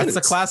on with his minutes?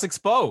 That's a classic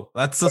Spo.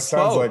 That's a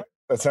Spo.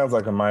 That sounds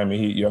like a Miami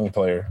Heat young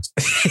player.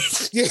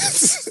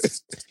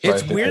 Yes.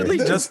 It's weirdly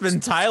just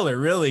been Tyler,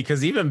 really,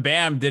 because even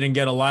Bam didn't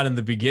get a lot in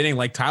the beginning.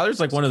 Like, Tyler's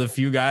like one of the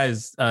few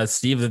guys,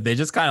 Steve, that they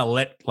just kind of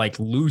let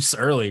loose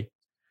early.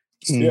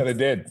 Yeah, they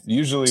did.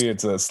 Usually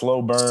it's a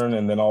slow burn,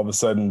 and then all of a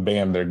sudden,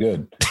 bam, they're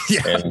good.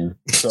 Yeah. And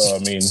so,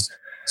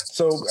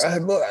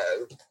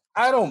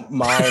 I don't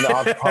mind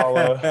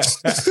Akpala.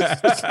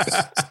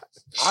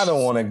 I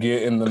don't want to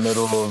get in the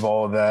middle of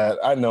all of that.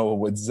 I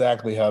know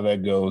exactly how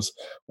that goes.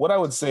 What I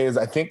would say is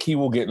I think he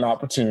will get an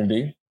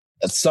opportunity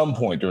at some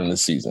point during the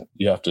season.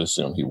 You have to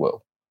assume he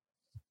will.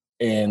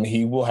 And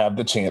he will have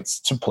the chance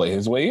to play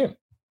his way in.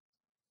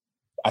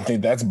 I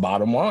think that's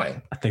bottom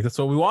line. I think that's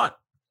what we want.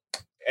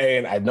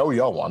 And I know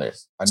y'all want it.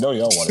 I know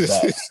y'all wanted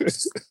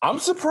that. I'm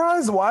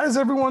surprised. Why is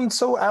everyone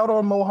so out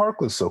on Mo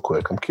Harkless so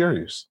quick? I'm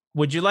curious.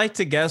 Would you like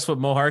to guess what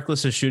Mo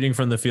Harkless is shooting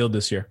from the field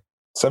this year?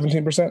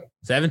 17%.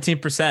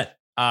 17%.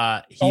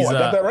 I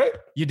got that right?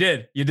 You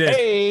did.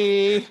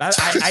 Hey.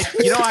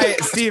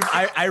 Steve,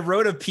 I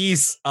wrote a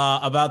piece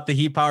about the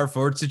Heat power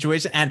forward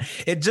situation, and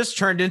it just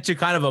turned into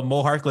kind of a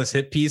Mo Harkless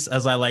hit piece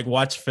as I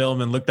watched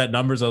film and looked at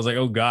numbers. I was like,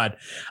 oh God.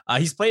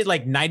 He's played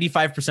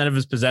 95% of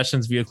his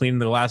possessions via cleaning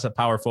the glass at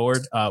power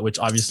forward, which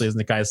obviously, as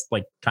Nekias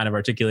kind of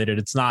articulated,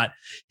 it's not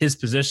his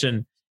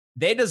position.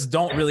 They just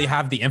don't really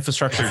have the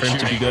infrastructure for him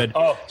to be good.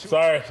 Oh,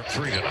 sorry.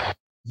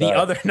 The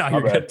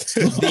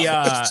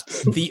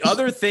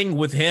other thing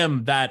with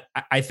him that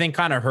I think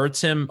kind of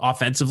hurts him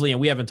offensively,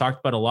 and we haven't talked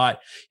about a lot,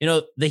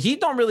 the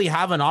Heat don't really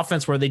have an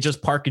offense where they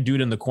just park a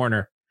dude in the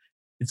corner.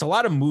 It's a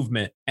lot of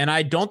movement, and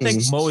I don't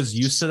think Mo is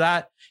used to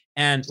that.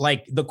 And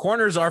the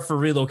corners are for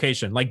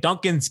relocation.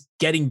 Duncan's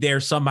getting there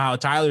somehow.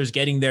 Tyler's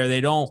getting there.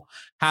 They don't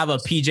have a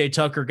PJ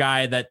Tucker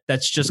guy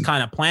that's just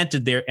kind of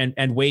planted there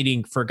and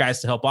waiting for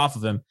guys to help off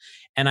of him.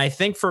 And I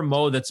think for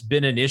Mo, that's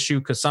been an issue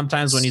because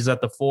sometimes when he's at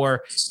the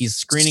 4, he's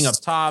screening up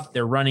top.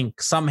 They're running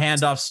some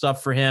handoff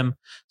stuff for him.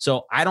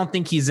 So I don't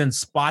think he's in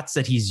spots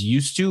that he's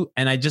used to.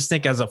 And I just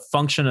think as a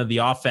function of the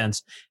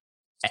offense,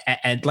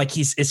 and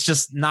it's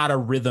just not a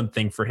rhythm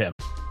thing for him.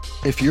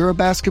 If you're a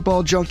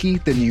basketball junkie,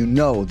 then you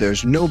know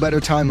there's no better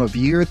time of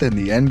year than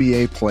the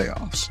NBA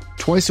playoffs.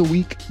 Twice a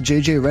week,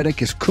 JJ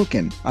Redick is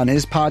cooking on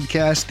his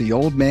podcast, The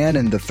Old Man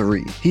and the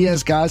Three. He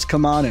has guys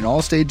come on in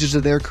all stages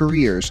of their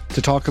careers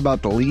to talk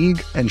about the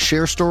league and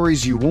share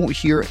stories you won't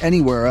hear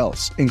anywhere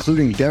else,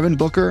 including Devin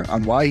Booker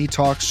on why he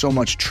talks so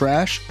much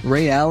trash,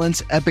 Ray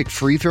Allen's epic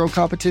free throw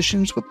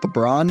competitions with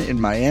LeBron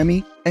in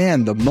Miami,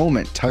 and the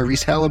moment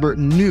Tyrese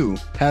Halliburton knew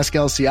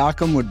Pascal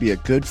Siakam would be a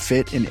good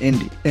fit in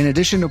Indy. In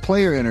addition to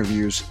player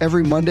interviews,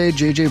 every Monday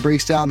JJ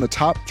breaks down the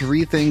top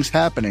 3 things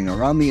happening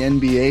around the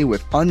NBA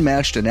with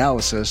unmatched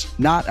analysis,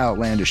 not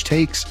outlandish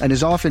takes, and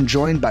is often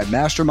joined by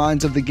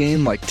masterminds of the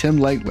game like Tim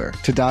Legler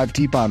to dive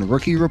deep on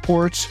rookie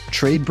reports,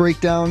 trade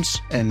breakdowns,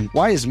 and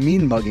why is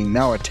mean mugging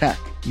now a tech?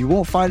 You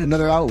won't find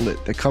another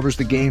outlet that covers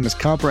the game as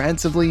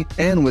comprehensively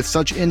and with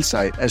such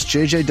insight as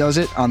JJ does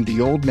it on The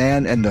Old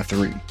Man and the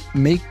Three.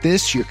 Make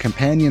this your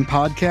companion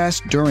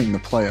podcast during the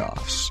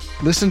playoffs.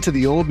 Listen to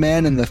The Old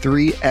Man and the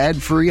Three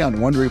ad-free on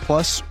Wondery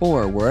Plus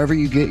or wherever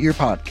you get your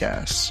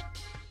podcasts.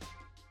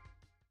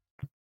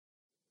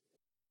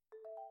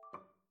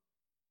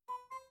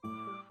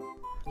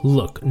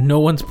 Look,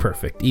 no one's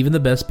perfect. Even the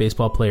best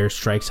baseball player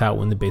strikes out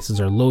when the bases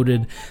are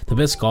loaded. The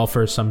best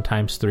golfers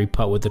sometimes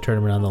 3-putt with the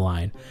tournament on the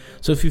line.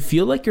 So if you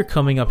feel like you're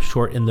coming up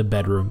short in the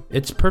bedroom,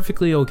 it's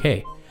perfectly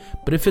okay.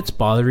 But if it's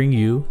bothering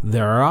you,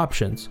 there are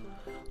options.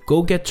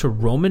 Go get to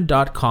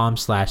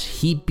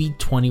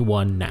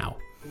roman.com/heatbeat21 now.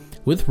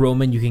 With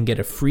Roman, you can get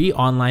a free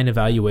online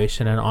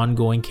evaluation and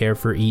ongoing care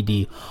for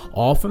ED,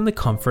 all from the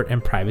comfort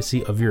and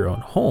privacy of your own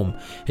home.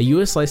 A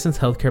U.S.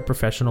 licensed healthcare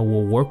professional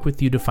will work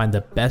with you to find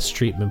the best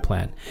treatment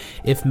plan.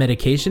 If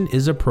medication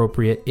is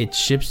appropriate, it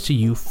ships to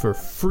you for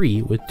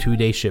free with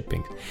 2-day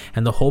shipping,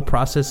 and the whole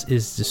process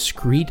is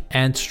discreet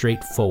and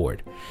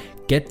straightforward.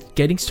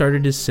 Getting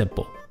started is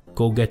simple.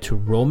 Go get to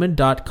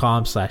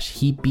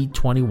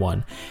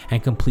roman.com/heatbeat21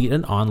 and complete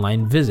an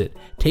online visit.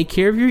 Take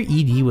care of your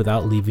ED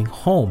without leaving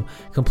home.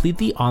 Complete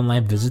the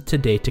online visit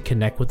today to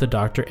connect with the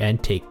doctor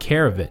and take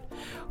care of it.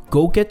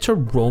 Go get to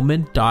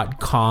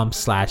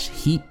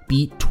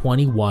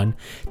roman.com/heatbeat21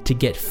 to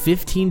get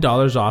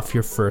 $15 off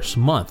your first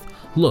month.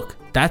 Look,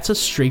 that's a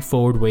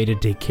straightforward way to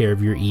take care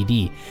of your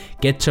ED.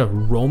 Get to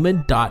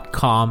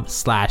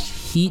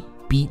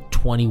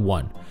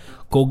roman.com/heatbeat21.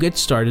 Go get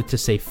started to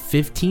save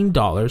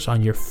 $15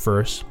 on your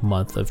first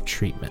month of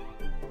treatment.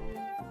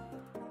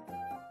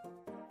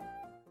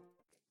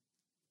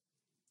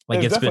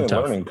 There's definitely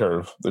a learning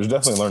curve. There's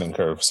definitely a learning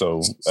curve.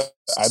 So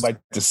I'd like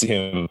to see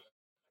him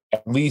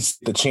at least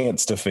the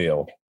chance to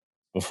fail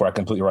before I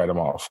completely write him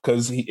off.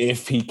 Because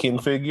if he can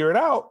figure it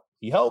out,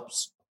 he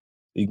helps.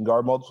 He can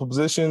guard multiple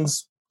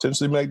positions,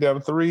 potentially make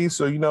down 3.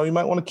 So, you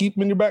might want to keep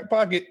him in your back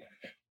pocket.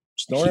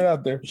 Just throwing it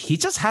out there. He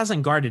just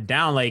hasn't guarded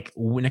down. Like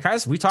when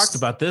Nekias, we talked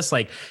about this,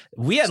 like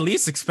we at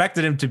least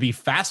expected him to be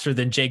faster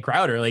than Jay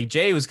Crowder. Like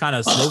Jay was kind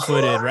of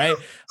slow-footed, right?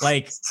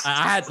 Like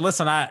Steve,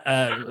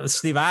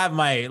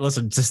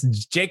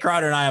 just Jay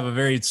Crowder and I have a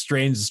very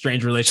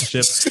strange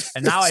relationship.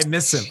 And now I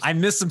miss him. I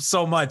miss him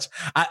so much.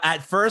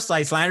 At first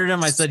I slandered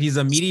him. I said, he's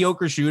a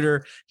mediocre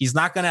shooter. He's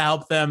not going to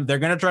help them. They're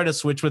going to try to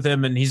switch with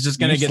him and he's just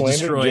going to get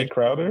destroyed. Jay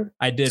Crowder?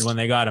 I did when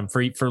they got him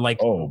for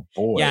like, oh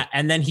boy. Yeah.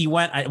 And then he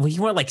went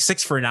like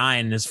 6 for 9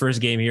 in his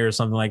first game here or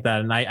something like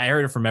that. And I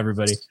heard it from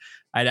everybody.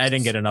 I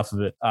didn't get enough of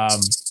it.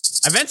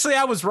 Eventually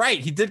I was right.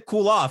 He did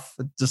cool off.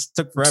 It just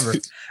took forever. Ooh,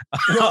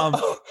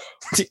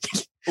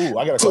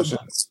 I got a question.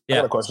 Yeah. I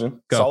got a question.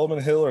 Go.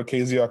 Solomon Hill or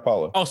KZ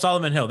Okpala? Oh,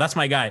 Solomon Hill. That's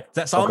my guy.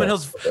 Solomon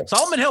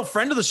Hill,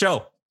 friend of the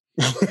show.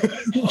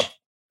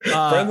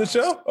 Friend of the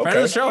show? Okay. Friend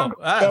of the show.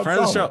 Friend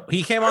of the show.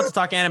 He came out to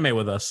talk anime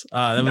with us.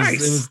 It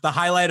was the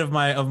highlight of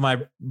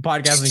my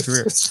podcasting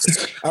career.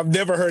 I've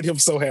never heard him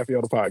so happy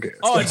on the podcast.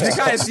 Oh,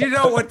 guys,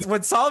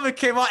 when Solomon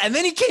came on, and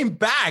then he came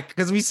back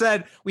because we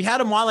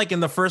had him on like in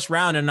the first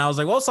round, and I was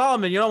like, well,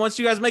 Solomon, once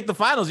you guys make the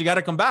finals, you got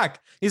to come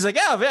back. He's like,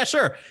 yeah,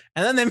 sure.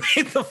 And then they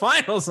made the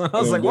finals, and I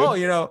was like, whoa,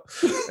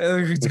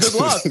 good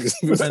luck. And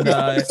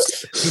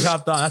he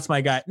hopped on. That's my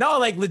guy. No,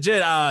 like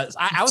legit. I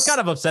was kind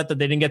of upset that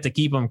they didn't get to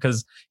keep him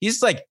because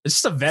he's like, it's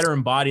just a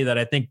veteran body that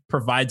I think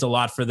provides a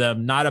lot for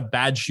them. Not a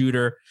bad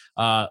shooter,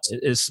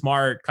 is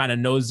smart, kind of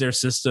knows their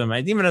system.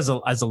 And even as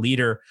a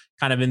leader,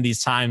 kind of in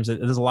these times,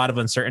 there's a lot of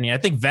uncertainty. I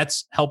think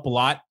vets help a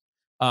lot.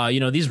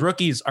 These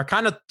rookies are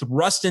kind of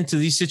thrust into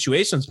these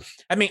situations.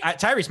 I mean,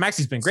 Tyrese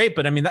Maxey's been great,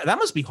 but I mean, that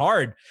must be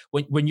hard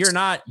when you're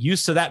not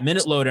used to that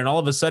minute load and all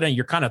of a sudden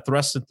you're kind of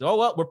thrust into, oh,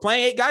 well, we're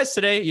playing 8 guys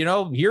today.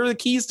 Here are the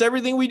keys to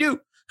everything we do.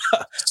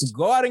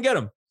 Go out and get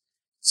them.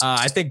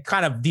 I think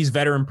kind of these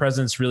veteran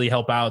presence really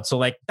help out. So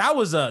like that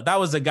was a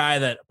guy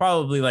that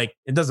probably like,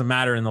 it doesn't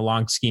matter in the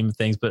long scheme of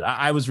things, but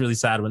I was really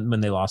sad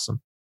when they lost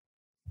him.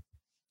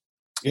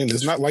 And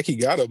it's not like he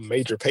got a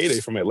major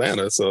payday from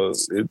Atlanta. So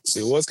it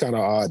was kind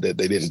of odd that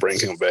they didn't bring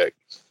him back.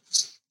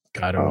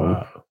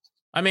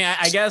 I mean,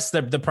 I guess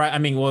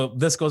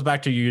this goes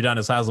back to your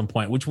Udonis Haslem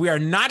point, which we are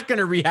not going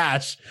to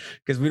rehash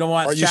because we don't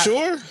want. Are you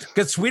sure?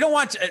 Because we don't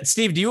want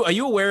Steve. Are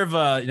you aware of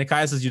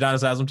Nekias'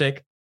 Udonis Haslem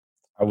take?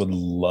 I would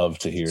love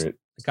to hear it.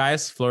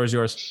 Nekias, floor is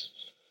yours.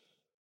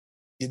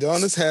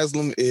 Udonis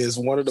Haslem is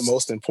one of the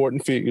most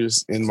important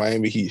figures in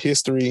Miami Heat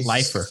history.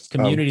 Lifer,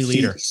 community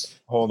leader.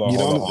 Hold on.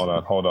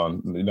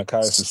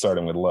 Nekias is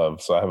starting with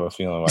love, so I have a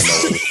feeling I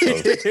know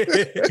where this goes.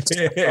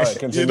 All right,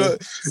 continue.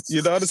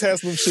 Udonis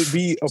Haslem should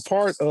be a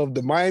part of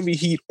the Miami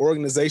Heat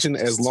organization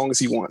as long as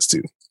he wants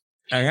to.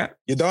 Okay.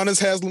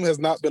 Udonis Haslem has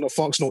not been a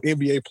functional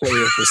NBA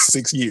player for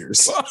 6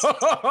 years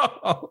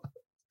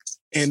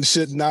and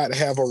should not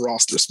have a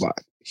roster spot.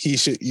 He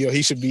should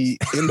be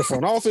in the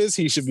front office.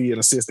 He should be an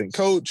assistant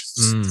coach.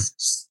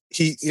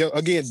 He,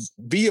 again,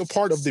 be a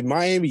part of the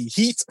Miami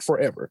Heat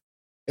forever.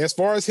 As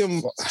far as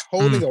him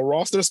holding a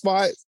roster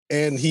spot,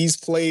 and he's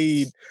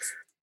played,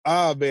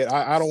 man,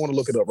 I don't want to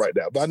look it up right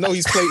now, but I know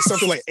he's played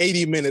something like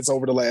 80 minutes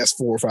over the last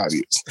 4 or 5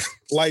 years.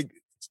 Like,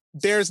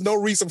 there's no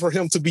reason for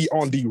him to be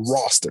on the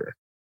roster,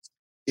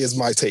 is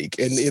my take.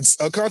 And it's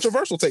a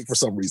controversial take for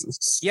some reason.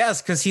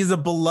 Yes, because he's a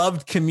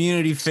beloved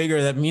community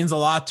figure that means a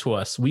lot to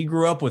us. We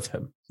grew up with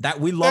him.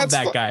 We love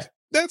that guy.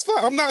 That's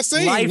fine. I'm not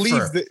saying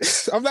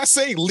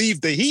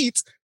leave the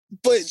Heat,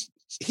 but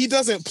he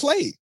doesn't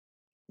play.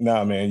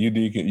 Nah, man,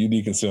 UD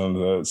can sit on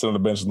the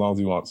bench as long as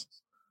he wants.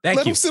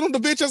 Let him sit on the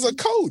bench as a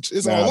coach.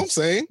 Is all I'm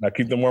saying. Now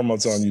keep the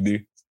warm-ups on,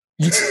 UD.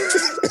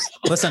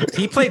 Listen,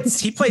 he played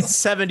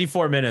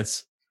 74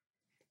 minutes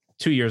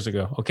 2 years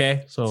ago.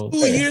 Okay, so 2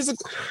 years ago,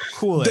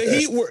 cool.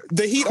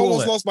 The Heat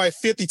almost lost by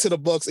 50 to the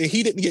Bucks, and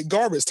he didn't get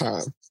garbage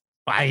time.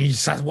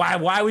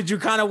 Why would you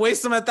kind of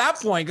waste him at that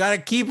point? Got to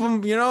keep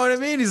him. You know what I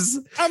mean?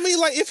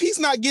 Like if he's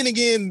not getting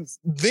in,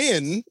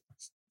 then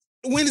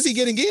when is he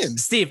getting in?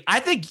 Steve,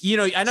 I think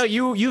I know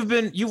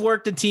you've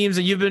worked in teams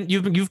and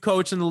you've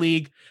coached in the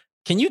league.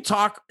 Can you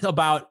talk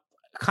about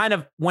kind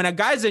of when a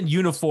guy's in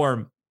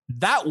uniform,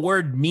 that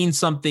word means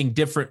something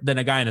different than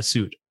a guy in a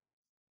suit?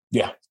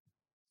 Yeah,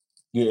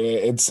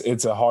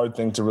 it's a hard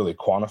thing to really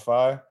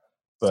quantify,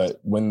 but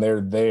when they're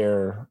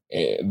there,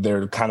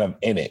 they're kind of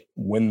in it.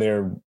 When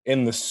they're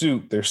in the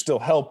suit, they're still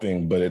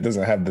helping, but it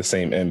doesn't have the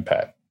same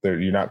impact.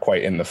 You're not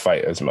quite in the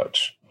fight as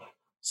much,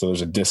 so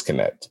there's a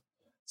disconnect.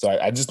 So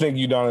I just think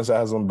Udonis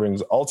Haslam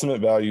brings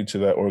ultimate value to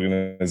that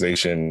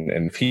organization.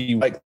 And if he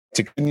like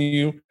to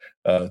continue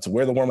to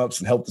wear the warm-ups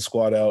and help the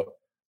squad out,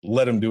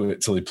 let him do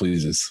it till he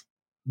pleases.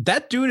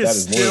 That dude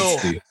is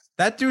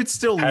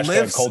still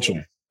lives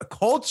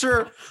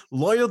culture,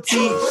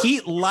 loyalty,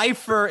 Heat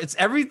lifer. It's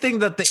everything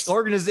that the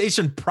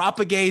organization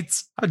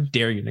propagates. How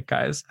dare you,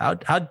 Nekias?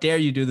 How dare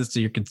you do this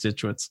to your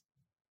constituents?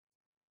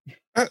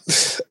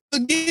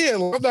 Again,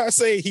 I'm not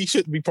saying he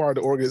shouldn't be part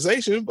of the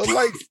organization, but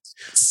like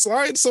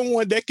sign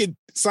someone that could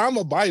sign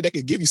a body that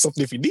could give you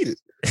something if you need it.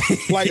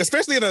 Like,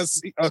 especially in a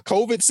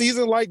COVID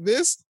season like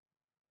this,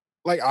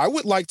 like I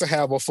would like to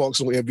have a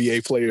functional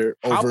NBA player.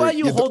 How about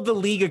you hold the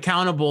league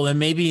accountable and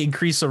maybe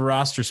increase the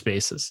roster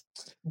spaces?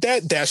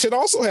 That should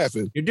also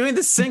happen. You're doing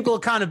the single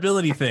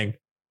accountability thing,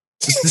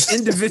 this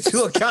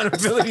individual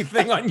accountability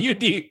thing on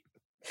UD.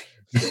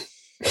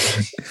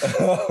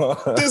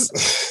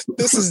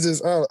 This is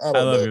just I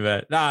love you,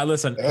 man. Nah,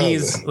 listen,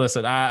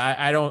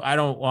 I don't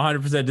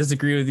 100%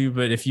 disagree with you,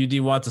 but if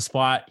UD wants a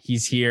spot,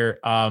 he's here.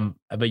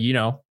 But you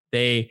know,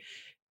 there's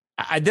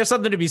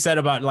something to be said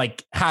about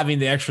like having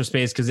the extra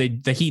space because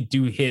the Heat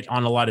do hit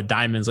on a lot of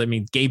diamonds. I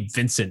mean, Gabe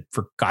Vincent,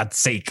 for God's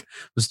sake,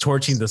 was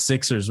torching the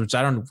Sixers, which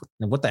I don't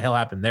know what the hell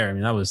happened there. I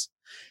mean, that was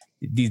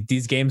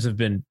these games have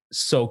been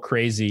so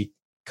crazy.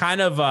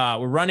 Kind of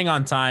we're running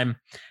on time.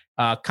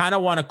 Kind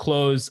of want to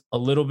close a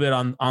little bit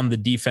on the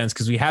defense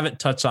because we haven't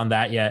touched on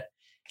that yet.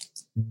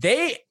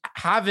 They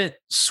haven't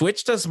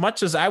switched as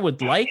much as I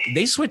would like.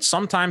 They switch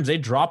sometimes. They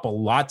drop a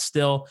lot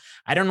still.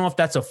 I don't know if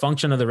that's a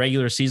function of the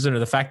regular season or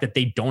the fact that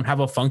they don't have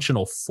a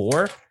functional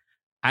four.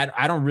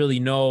 I don't really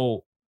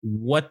know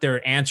what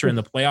their answer in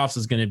the playoffs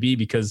is going to be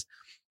because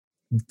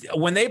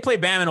when they play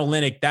Bam and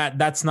Olynyk,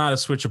 that's not a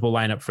switchable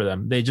lineup for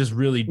them. They just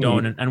really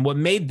don't. And what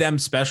made them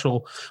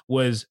special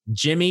was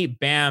Jimmy,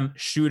 Bam,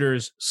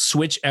 shooters,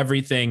 switch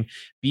everything,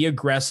 be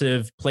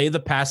aggressive, play the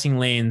passing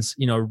lanes,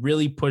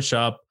 really push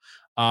up.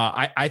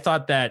 I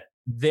thought that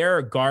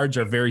their guards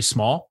are very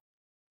small,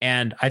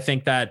 and I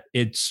think that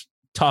it's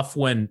tough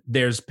when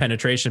there's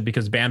penetration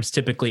because Bam's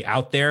typically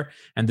out there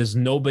and there's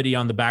nobody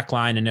on the back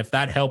line. And if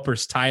that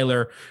helper's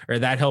Tyler or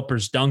that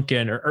helper's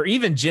Duncan or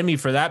even Jimmy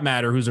for that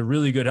matter, who's a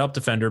really good help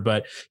defender,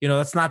 but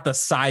that's not the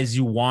size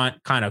you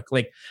want. Kind of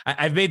like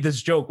I've made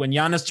this joke when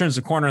Giannis turns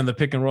the corner on the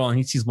pick and roll and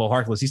he sees Mo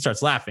Harkless, he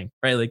starts laughing,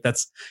 right? Like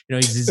that's,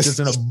 he's just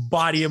going to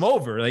body him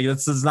over. Like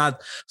this is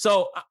not,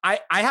 so I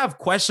have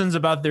questions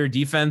about their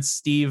defense,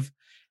 Steve.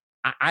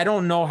 I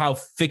don't know how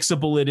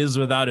fixable it is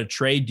without a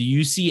trade. Do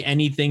you see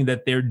anything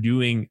that they're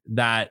doing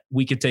that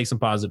we could take some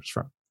positives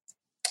from?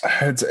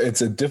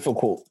 It's a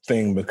difficult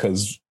thing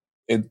because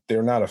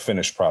they're not a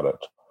finished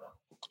product.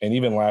 And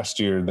even last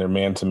year, their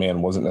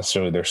man-to-man wasn't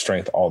necessarily their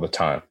strength all the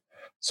time.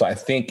 So I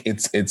think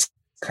it's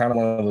kind of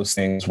one of those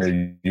things where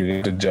you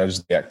have to judge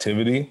the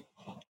activity.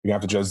 You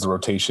have to judge the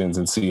rotations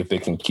and see if they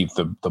can keep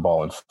the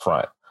ball in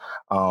front.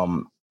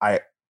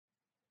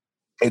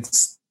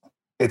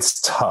 It's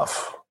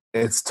tough.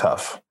 It's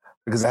tough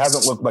because it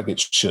hasn't looked like it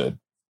should.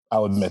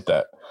 I'll admit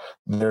that.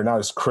 They're not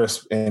as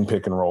crisp in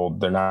pick and roll.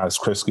 They're not as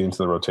crisp into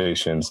the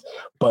rotations,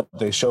 but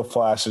they show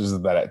flashes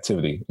of that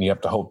activity. And you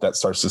have to hope that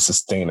starts to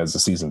sustain as the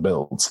season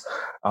builds.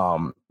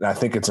 And I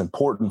think it's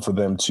important for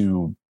them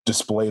to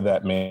display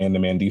that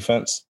man-to-man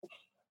defense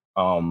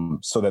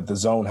so that the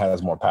zone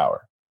has more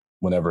power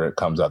whenever it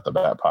comes out the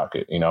back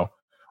pocket,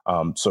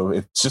 So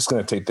it's just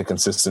going to take the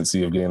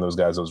consistency of getting those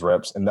guys those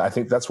reps. And I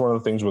think that's one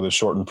of the things where the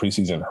shortened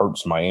preseason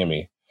hurts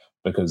Miami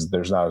because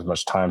there's not as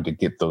much time to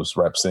get those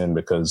reps in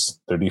because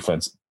their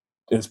defense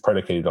is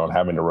predicated on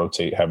having to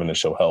rotate, having to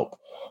show help.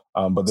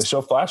 But they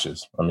show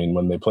flashes. I mean,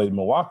 when they played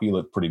Milwaukee, it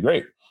looked pretty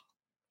great,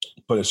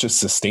 but it's just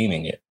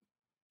sustaining it.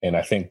 And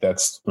I think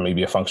that's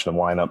maybe a function of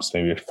lineups,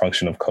 maybe a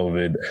function of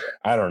COVID.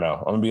 I don't know.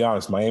 I'm going to be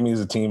honest. Miami is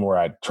a team where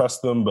I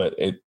trust them, but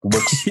it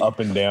looks up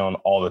and down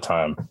all the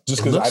time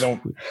just because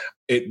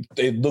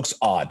it looks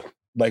odd.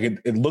 Like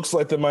it looks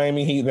like the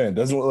Miami Heat, then it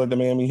doesn't look like the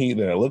Miami Heat,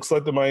 then it looks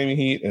like the Miami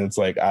Heat. And it's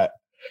like,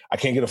 I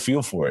can't get a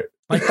feel for it.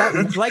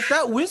 Like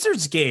that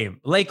Wizards game,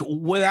 like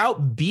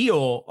without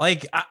Beal,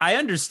 like I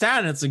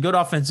understand it's a good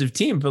offensive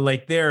team, but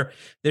like they're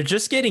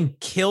just getting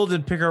killed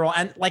in pick and roll.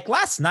 And like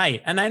last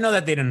night, and I know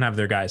that they didn't have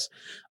their guys,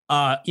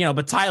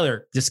 but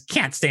Tyler just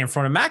can't stay in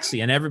front of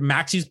Maxey, and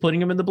Maxey's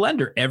putting him in the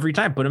blender every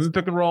time, put him in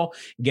pick and roll,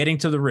 getting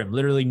to the rim,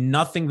 literally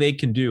nothing they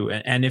can do.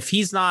 And if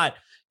he's not,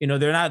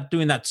 they're not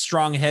doing that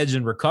strong hedge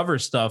and recover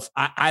stuff,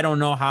 I don't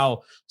know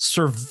how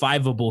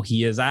survivable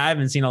he is. I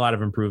haven't seen a lot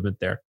of improvement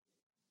there.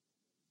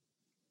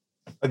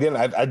 Again,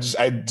 I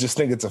just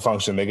think it's a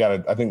function.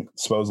 I think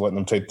Spo's letting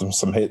them take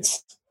some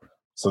hits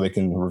so they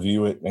can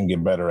review it and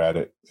get better at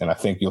it. And I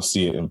think you'll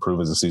see it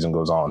improve as the season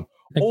goes on.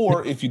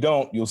 Or if you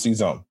don't, you'll see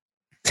zone.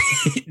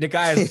 The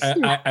guys,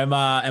 am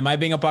I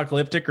being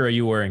apocalyptic or are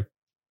you worrying?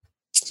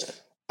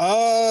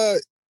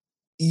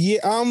 Yeah,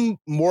 I'm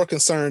more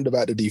concerned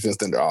about the defense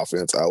than their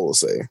offense, I will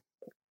say.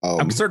 I'm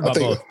concerned about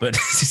both, but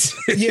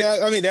yeah,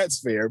 I mean, that's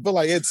fair. But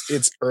like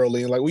it's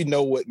early, and like we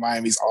know what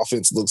Miami's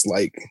offense looks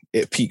like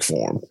at peak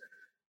form.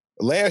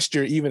 Last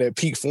year, even at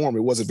peak form,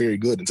 it wasn't very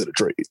good until the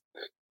trade.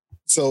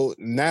 So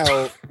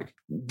now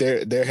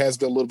there has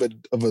been a little bit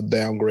of a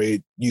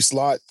downgrade. You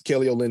slot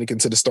Kelly Olynyk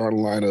into the starting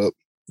lineup,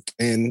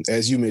 and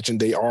as you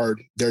mentioned,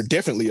 they're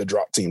definitely a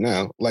drop team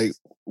now. Like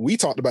we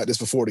talked about this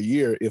before the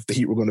year, if the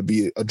Heat were going to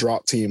be a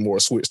drop team or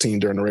a switch team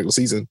during the regular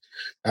season.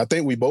 I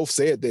think we both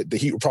said that the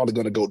Heat were probably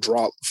going to go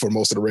drop for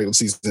most of the regular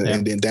season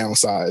and then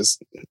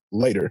downsize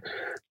later.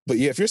 But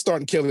yeah, if you're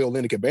starting Kelly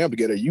Olynyk and Bam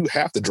together, you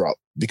have to drop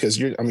because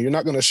you're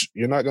not going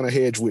to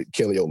hedge with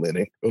Kelly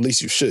Olynyk, or at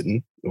least you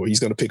shouldn't, or he's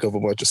going to pick up a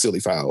bunch of silly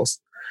fouls.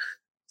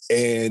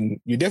 And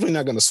you're definitely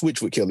not going to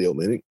switch with Kelly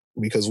Olynyk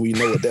because we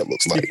know what that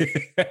looks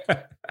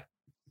like.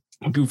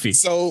 Goofy.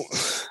 So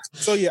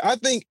yeah, I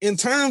think in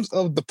terms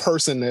of the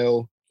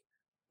personnel,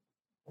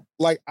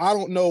 like, I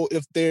don't know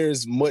if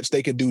there's much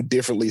they can do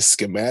differently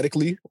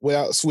schematically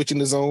without switching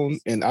the zone.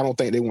 And I don't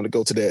think they want to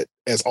go to that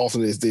as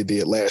often as they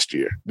did last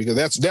year, because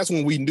that's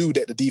when we knew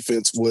that the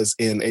defense was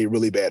in a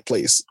really bad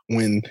place.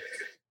 When,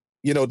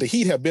 you know, the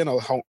Heat have been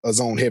a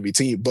zone heavy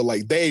team, but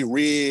like they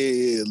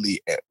really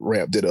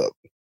ramped it up.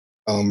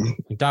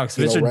 Doc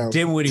Spencer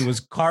Dinwiddie was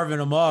carving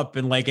them up,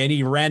 and like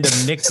any random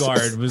Nick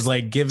guard was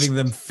like giving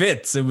them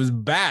fits. It was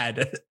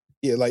bad.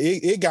 Yeah, like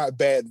it got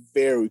bad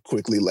very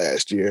quickly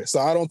last year. So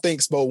I don't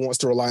think Spo wants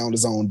to rely on the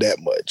zone that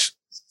much.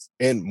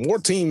 And more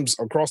teams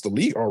across the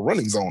league are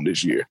running zone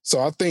this year. So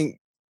I think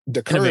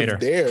the curve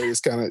there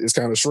is kind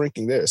of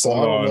shrinking there. So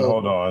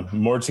hold on.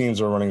 More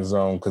teams are running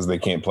zone because they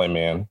can't play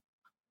man.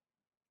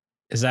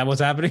 Is that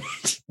what's happening?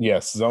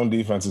 Yes, zone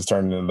defense is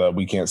turning into the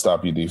we can't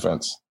stop you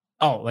defense.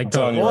 Oh, like I'm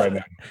telling you right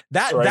now.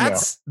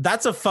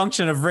 That's a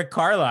function of Rick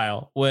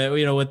Carlisle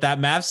with that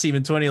Mavs team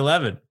in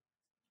 2011.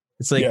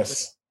 It's like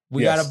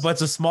we got a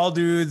bunch of small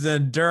dudes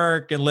and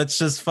Dirk, and let's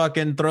just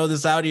fucking throw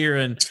this out here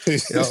and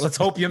let's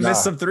hope you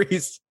miss some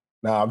threes.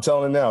 Nah, I'm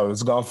telling you now,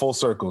 it's gone full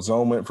circle.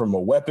 Zone went from a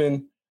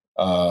weapon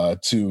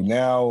to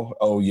now,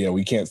 oh yeah,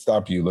 we can't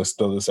stop you. Let's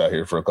throw this out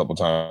here for a couple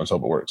times.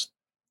 Hope it works.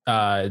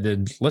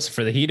 Listen,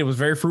 for the Heat, it was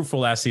very fruitful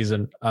last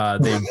season.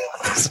 Let me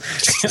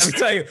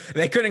tell you,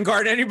 they couldn't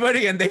guard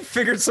anybody, and they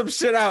figured some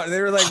shit out.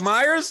 They were like,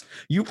 Myers,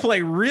 you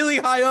play really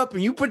high up,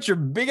 and you put your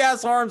big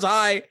ass arms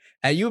high,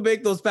 and you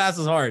make those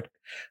passes hard.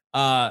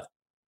 And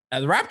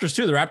the Raptors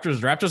too. The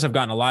Raptors have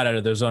gotten a lot out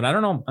of their zone. I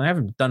don't know. I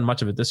haven't done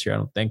much of it this year, I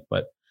don't think,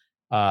 but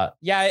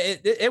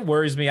it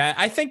worries me.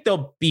 I think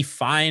they'll be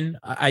fine.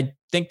 I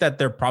think that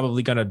they're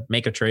probably going to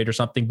make a trade or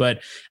something,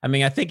 but I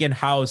mean, I think in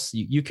house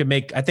you can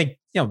make, I think,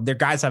 their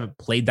guys haven't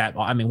played that.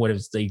 I mean,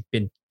 they've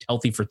been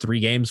healthy for 4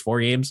 games,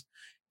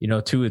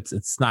 too.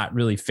 It's not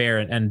really fair.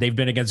 And they've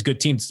been against good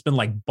teams. It's been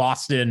like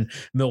Boston,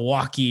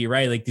 Milwaukee,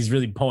 right? Like these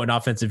really potent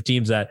offensive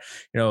teams that,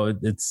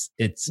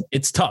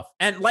 it's tough.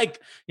 And like,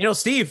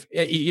 Steve,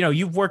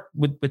 you've worked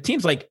with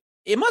teams like,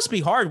 it must be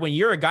hard when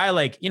you're a guy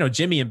like,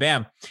 Jimmy and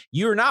Bam,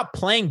 you're not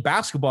playing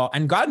basketball,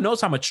 and God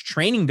knows how much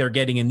training they're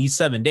getting in these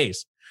 7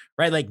 days,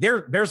 right? Like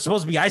they're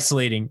supposed to be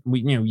isolating.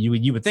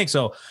 You would think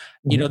so.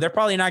 They're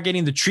probably not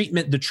getting the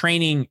treatment, the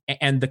training,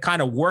 and the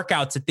kind of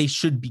workouts that they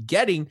should be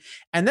getting.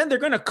 And then they're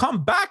going to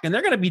come back and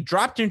they're going to be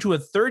dropped into a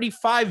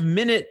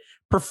 35-minute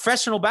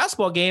professional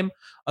basketball game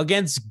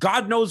against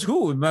God knows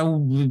who,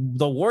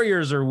 the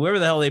Warriors or whoever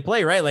the hell they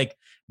play, right? Like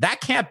that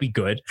can't be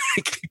good.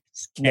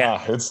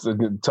 Yeah, it's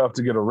tough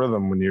to get a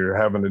rhythm when you're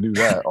having to do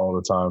that all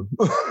the time.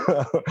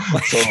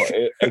 So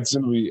it's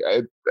going to be,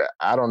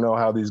 I don't know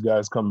how these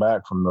guys come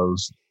back from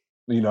those,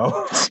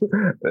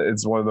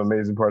 it's one of the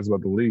amazing parts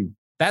about the league.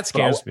 That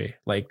scares me.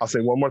 Like, I'll say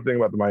one more thing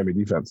about the Miami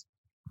defense.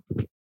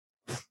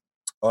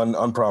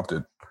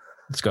 Unprompted.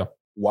 Let's go.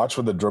 Watch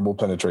for the dribble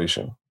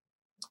penetration.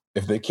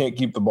 If they can't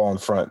keep the ball in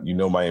front,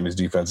 Miami's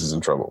defense is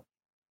in trouble.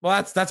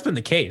 Well, that's been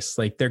the case.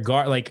 Like their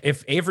guard, like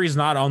if Avery's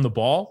not on the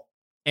ball,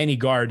 any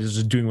guard is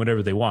just doing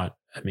whatever they want.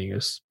 I mean,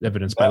 it's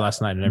evidenced by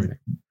last night and everything.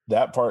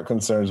 That part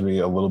concerns me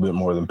a little bit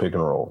more than pick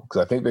and roll,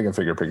 because I think they can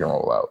figure pick and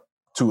roll out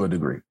to a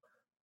degree.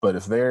 But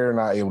if they're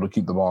not able to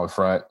keep the ball in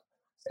front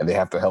and they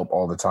have to help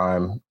all the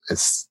time,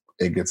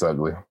 it gets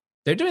ugly.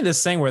 They're doing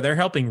this thing where they're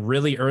helping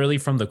really early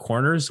from the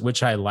corners,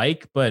 which I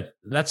like, but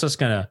that's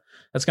gonna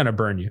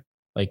burn you.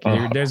 Like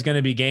there's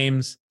gonna be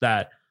games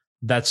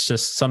that's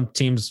just some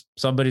teams,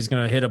 somebody's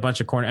going to hit a bunch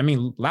of corner. I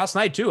mean, last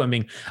night too. I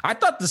mean, I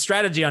thought the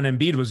strategy on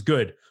Embiid was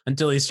good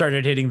until he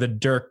started hitting the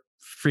Dirk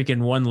freaking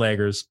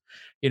one-leggers,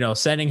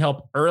 sending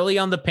help early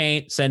on the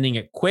paint, sending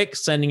it quick,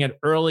 sending it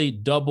early,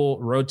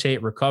 double,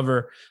 rotate,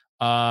 recover,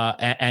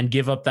 and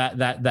give up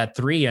that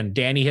 3. And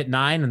Danny hit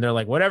 9 and they're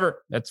like,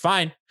 whatever, that's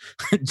fine.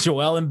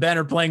 Joel and Ben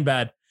are playing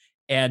bad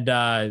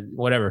and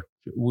whatever.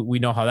 We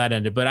know how that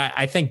ended, but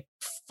I think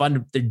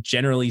they're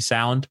generally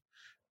sound.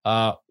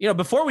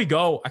 Before we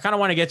go, I kind of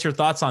want to get your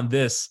thoughts on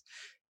this,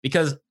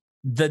 because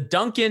the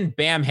Duncan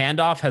Bam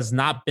handoff has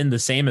not been the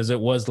same as it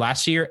was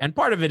last year. And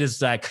part of it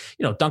is like,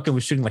 Duncan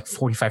was shooting like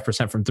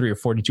 45% from 3 or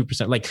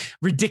 42%, like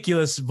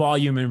ridiculous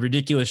volume and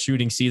ridiculous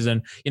shooting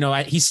season.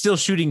 He's still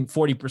shooting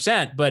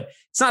 40%, but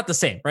it's not the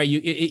same, right?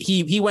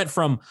 He went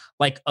from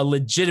like a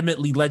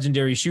legitimately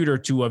legendary shooter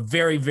to a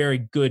very, very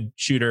good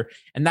shooter.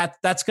 And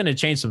that's going to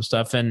change some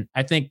stuff. And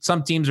I think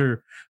some teams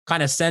are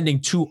kind of sending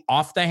too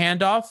off the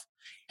handoff.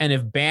 And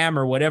if Bam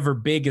or whatever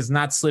big is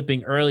not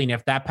slipping early, and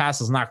if that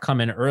pass is not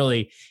coming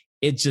early,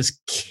 it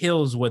just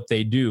kills what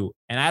they do.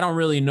 And I don't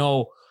really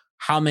know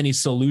how many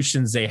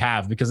solutions they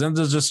have, because then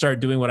they'll just start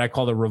doing what I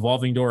call the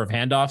revolving door of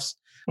handoffs,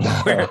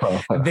 where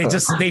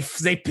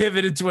they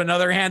pivot into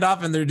another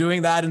handoff, and they're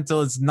doing that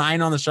until it's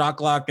 9 on the shot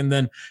clock, and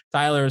then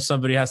Tyler or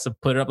somebody has to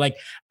put it up. Like,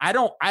 I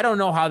don't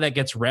know how that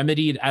gets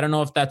remedied. I don't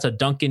know if that's a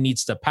Duncan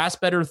needs to pass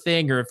better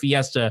thing, or if he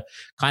has to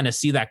kind of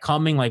see that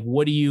coming. Like,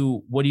 what do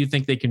you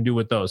think they can do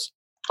with those?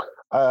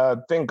 I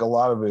think a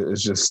lot of it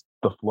is just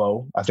the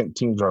flow. I think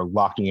teams are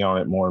locking on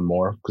it more and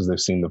more because they've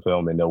seen the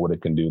film. They know what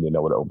it can do. They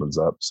know what it opens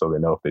up. So they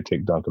know if they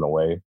take Duncan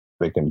away,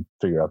 they can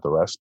figure out the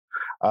rest.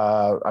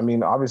 I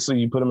mean, obviously,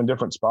 you put them in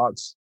different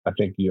spots. I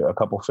think a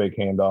couple fake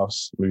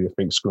handoffs, maybe a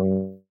fake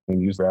screen,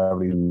 use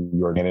gravity to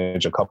your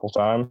advantage a couple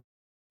times,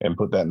 and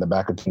put that in the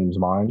back of the team's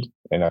mind.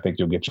 And I think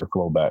you'll get your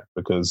flow back,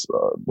 because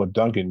what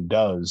Duncan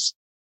does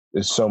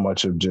is so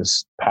much of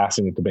just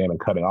passing it to Bam and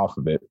cutting off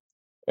of it,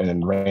 and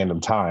in random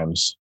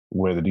times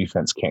where the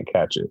defense can't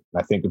catch it.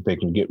 I think if they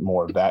can get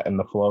more of that in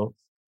the flow,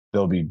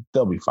 they'll be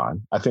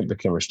fine. I think the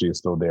chemistry is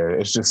still there.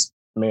 It's just,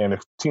 man,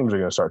 if teams are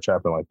going to start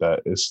trapping like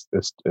that,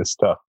 it's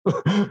tough.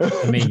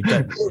 I mean,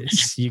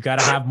 you got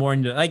to have more.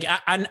 Like,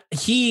 and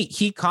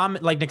he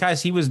comment, like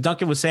Nekias,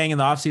 Duncan was saying in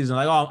the offseason,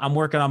 like, oh, I'm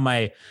working on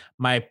my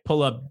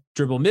pull up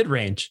dribble mid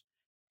range.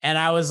 And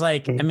I was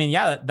like, I mean,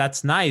 yeah,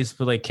 that's nice,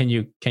 but like, can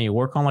you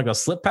work on like a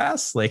slip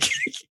pass? Like,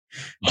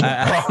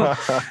 I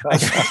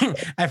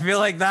feel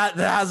like that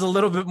has a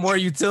little bit more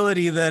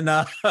utility than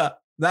that.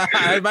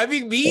 It might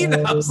be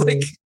mean. I was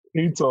like,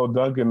 he told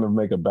Duncan to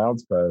make a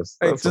bounce pass.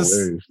 That's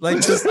hilarious.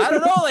 Like, just I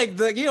don't know, like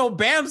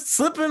Bam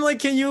slipping. Like,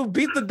 can you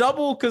beat the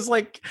double? Because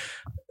like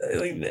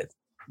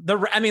the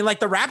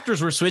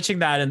Raptors were switching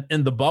that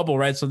in the bubble,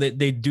 right? So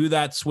they do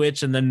that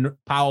switch, and then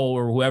Powell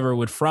or whoever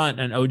would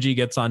front, and OG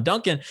gets on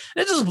Duncan.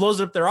 And it just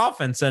blows up their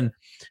offense. And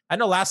I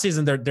know last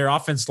season their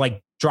offense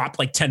like dropped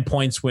like 10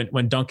 points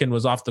when Duncan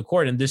was off the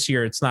court, and this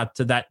year it's not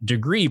to that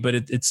degree, but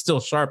it's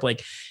still sharp.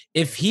 Like,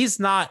 if he's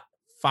not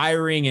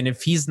firing, and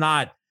if he's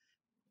not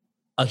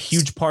a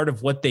huge part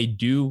of what they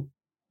do,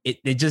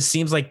 it just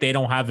seems like they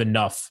don't have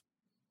enough.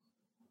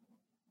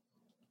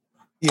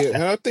 Yeah,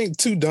 and I think,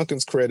 to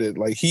Duncan's credit,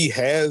 like, he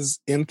has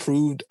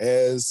improved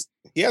a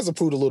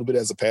little bit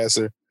as a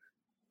passer.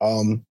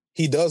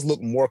 He does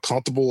look more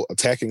comfortable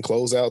attacking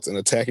closeouts and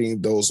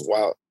attacking those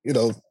while,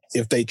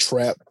 if they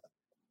trap,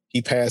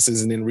 he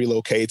passes and then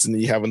relocates, and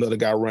then you have another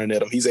guy running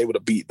at him. He's able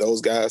to beat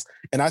those guys.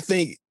 And I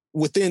think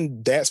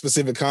within that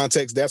specific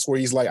context, that's where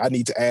he's like, I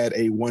need to add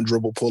a 1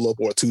 dribble pull up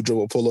or a 2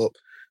 dribble pull up,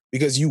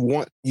 because you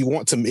want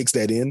to mix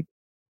that in.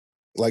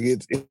 Like,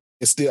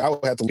 it's still, I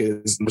would have to look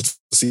at his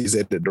sees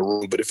at the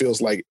room, but it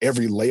feels like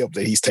every layup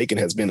that he's taken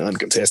has been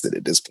uncontested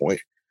at this point,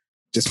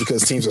 just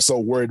because teams are so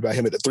worried about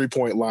him at the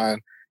 3-point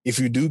line. If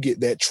you do get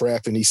that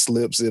trap and he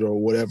slips it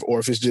or whatever, or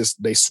if it's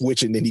just they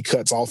switch it and then he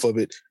cuts off of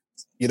it,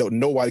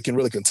 nobody can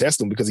really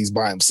contest him because he's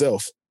by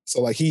himself.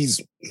 So like,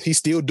 he's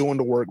still doing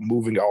the work,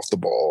 moving off the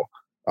ball.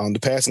 The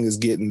passing is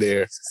getting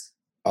there.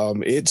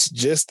 It's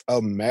just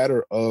a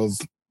matter of,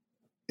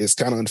 it's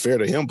kind of unfair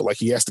to him, but like,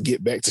 he has to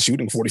get back to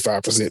shooting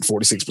 45%,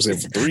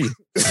 46% from 3.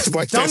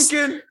 Like,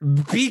 Duncan,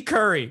 beat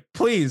Curry,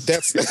 please.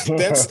 That's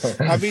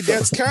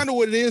kind of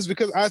what it is,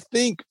 because I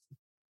think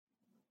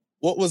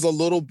what was a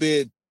little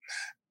bit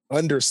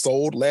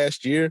undersold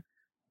last year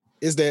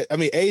is that,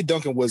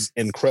 Duncan was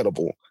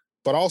incredible,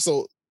 but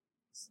also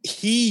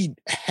he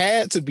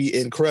had to be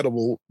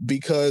incredible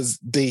because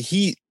the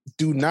Heat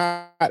do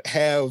not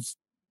have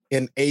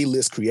an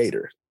A-list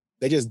creator.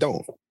 They just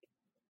don't.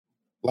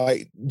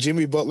 Like,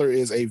 Jimmy Butler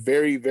is a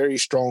very, very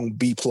strong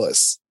B+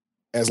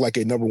 as like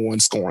a number 1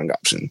 scoring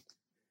option.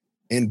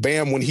 And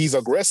Bam, when he's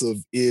aggressive,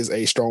 is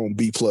a strong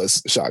B+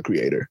 shot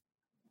creator.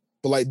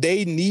 But like,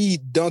 they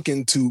need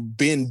Duncan to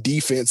bend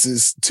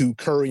defenses to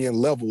Curry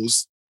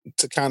levels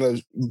to kind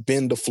of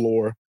bend the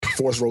floor,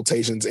 force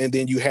rotations, and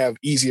then you have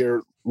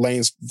easier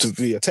lanes to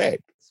be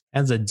attacked.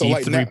 As a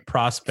D3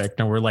 prospect,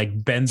 and we're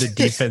like, bend the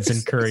defense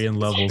in Curry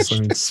levels. I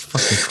mean, it's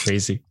fucking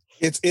crazy.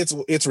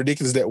 It's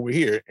ridiculous that we're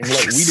here. And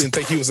like, we didn't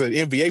think he was an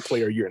NBA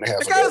player a year and a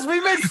half ago. Guys, we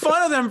made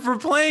fun of them for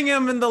playing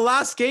him in the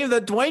last game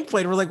that Dwayne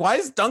played. We're like, why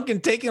is Duncan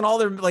taking all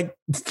their like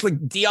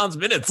Dion's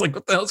minutes? Like,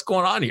 what the hell's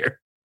going on here?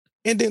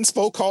 And then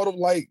Spo called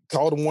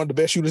him one of the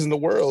best shooters in the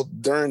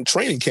world during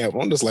training camp.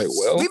 I'm just like,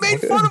 well, we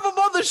made fun of him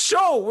on the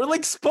show. We're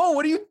like, Spo,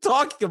 what are you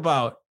talking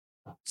about?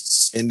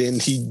 And then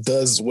he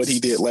does what he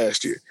did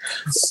last year.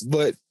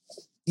 But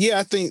yeah,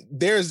 I think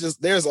there's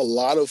a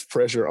lot of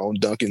pressure on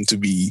Duncan to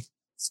be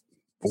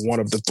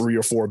one of the 3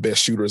 or 4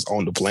 best shooters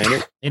on the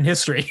planet in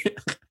history.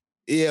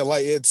 Yeah,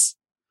 like, it's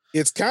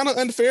kind of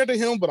unfair to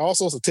him, but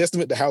also it's a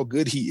testament to how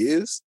good he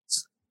is.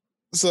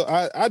 So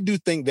I do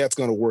think that's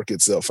going to work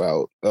itself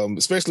out,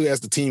 especially as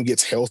the team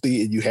gets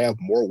healthy and you have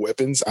more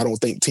weapons. I don't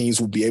think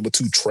teams will be able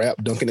to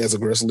trap Duncan as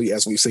aggressively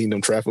as we've seen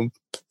them trap him.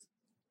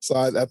 So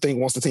I think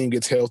once the team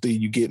gets healthy,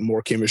 you get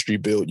more chemistry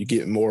built, you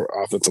get more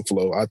offensive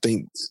flow. I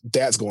think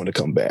that's going to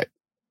come back.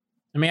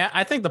 I mean,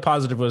 I think the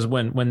positive was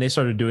when they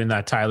started doing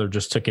that, Tyler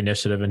just took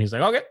initiative and he's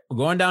like, okay, we're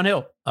going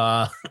downhill.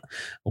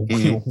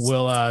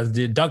 We'll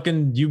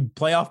Duncan, you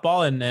play off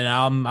ball and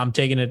I'm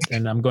taking it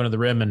and I'm going to the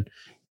rim and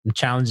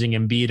challenging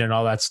Embiid and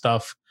all that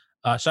stuff.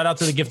 Shout out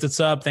to the gifted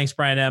sub. Thanks,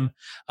 Brian M.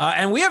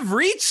 And we have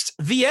reached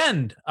the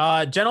end.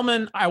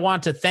 Gentlemen, I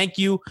want to thank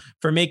you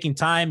for making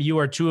time. You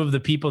are two of the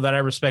people that I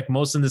respect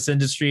most in this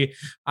industry.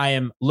 I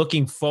am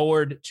looking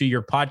forward to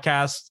your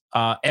podcast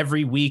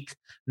every week.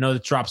 I know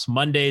that drops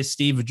Mondays.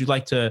 Steve, would you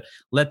like to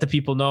let the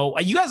people know?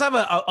 You guys have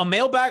a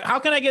mailbag? How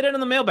can I get in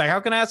the mailbag? How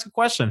can I ask a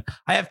question?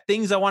 I have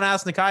things I want to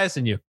ask Nekias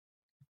and you.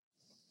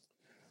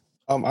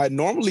 I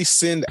normally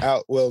send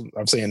out, well,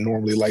 I'm saying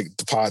normally, like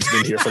the pod's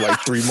been here for like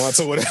 3 months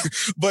or whatever.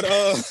 But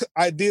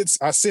I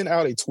sent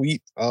out a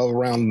tweet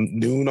around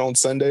noon on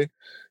Sunday.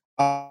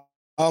 I'm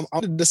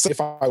just if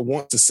I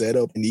want to set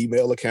up an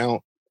email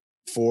account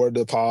for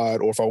the pod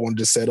or if I wanted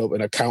to set up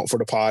an account for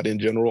the pod in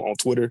general on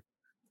Twitter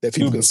that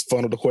people can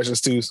funnel the questions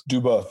to.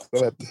 Do both.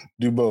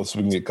 Do both so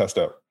we can get cussed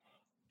out.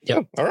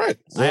 Yep. All right.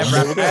 I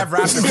have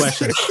Raptor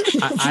questions.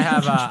 I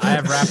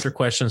have Raptor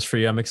questions for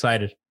you. I'm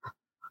excited.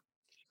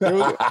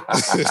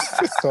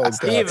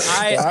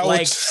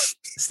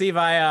 Steve,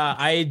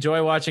 I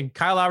enjoy watching.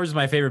 Kyle Lowry is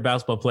my favorite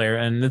basketball player,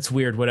 and it's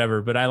weird,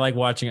 whatever, but I like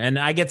watching. And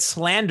I get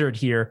slandered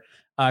here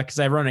because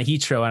I run a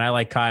Heat show and I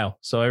like Kyle,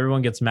 so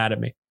everyone gets mad at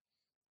me.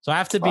 So I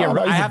have to be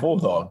a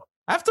bulldog.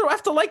 I have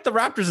to like the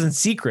Raptors in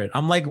secret.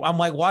 I'm like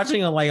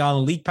watching it like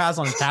on League Pass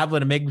on his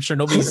tablet and making sure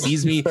nobody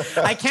sees me.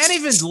 I can't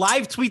even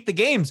live tweet the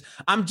games.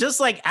 I'm just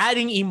like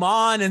adding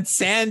Iman and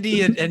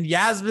Sandy and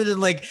Yasmin and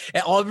like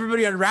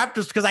everybody on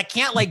Raptors because I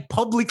can't like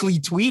publicly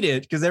tweet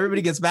it because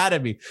everybody gets mad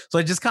at me. So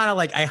I just kind of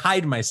like I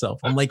hide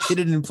myself. I'm like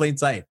hidden in plain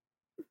sight.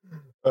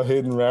 A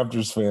hidden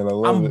Raptors fan. I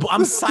love it.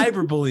 I'm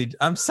cyberbullied.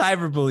 I'm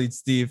cyberbullied,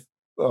 Steve.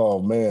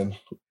 Oh man.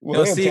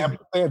 Well, they're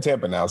in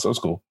Tampa now, so it's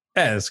cool.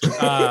 Yes.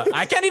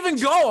 I can't even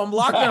go. I'm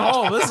locked at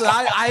home. Listen,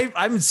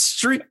 I'm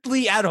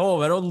strictly at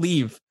home. I don't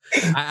leave.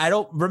 I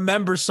don't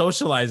remember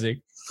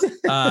socializing.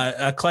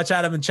 Clutch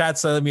Adam in chat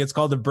telling me it's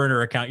called a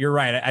burner account. You're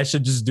right. I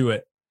should just do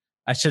it.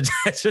 I should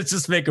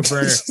just make a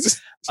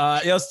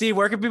burner. Steve,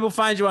 where can people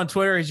find you on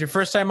Twitter? It's your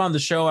first time on the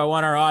show. I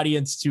want our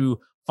audience to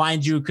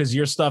find you because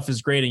your stuff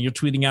is great and you're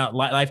tweeting out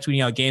live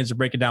tweeting out games or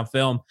breaking down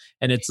film,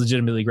 and it's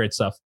legitimately great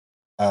stuff.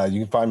 You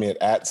can find me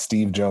at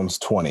Steve Jones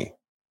 20.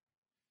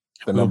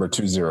 The number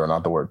 20,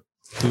 not the word.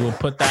 We will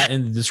put that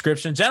in the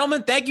description.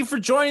 Gentlemen, thank you for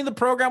joining the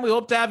program. We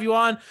hope to have you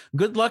on.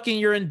 Good luck in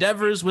your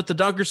endeavors with the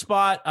Dunker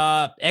Spot.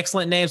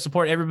 Excellent name.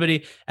 Support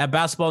everybody at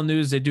Basketball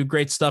News. They do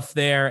great stuff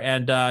there.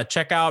 And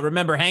check out,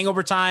 remember,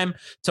 Hangover Time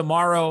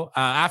tomorrow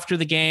after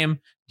the game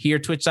here,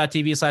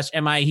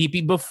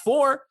 twitch.tv/MIHP.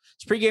 Before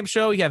it's pregame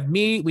show, you have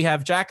me, we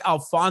have Jack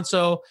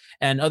Alfonso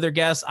and other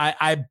guests.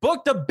 I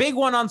booked a big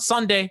one on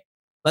Sunday.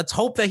 Let's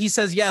hope that he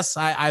says yes.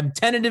 I'm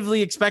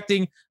tentatively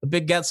expecting a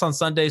big guest on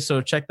Sunday,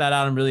 so check that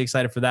out. I'm really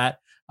excited for that.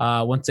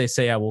 Once they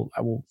say, I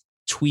will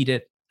tweet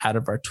it out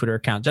of our Twitter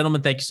account.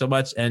 Gentlemen, thank you so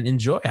much and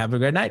enjoy. Have a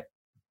great night.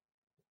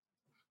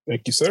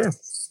 Thank you, sir.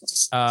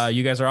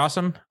 You guys are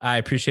awesome. I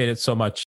appreciate it so much.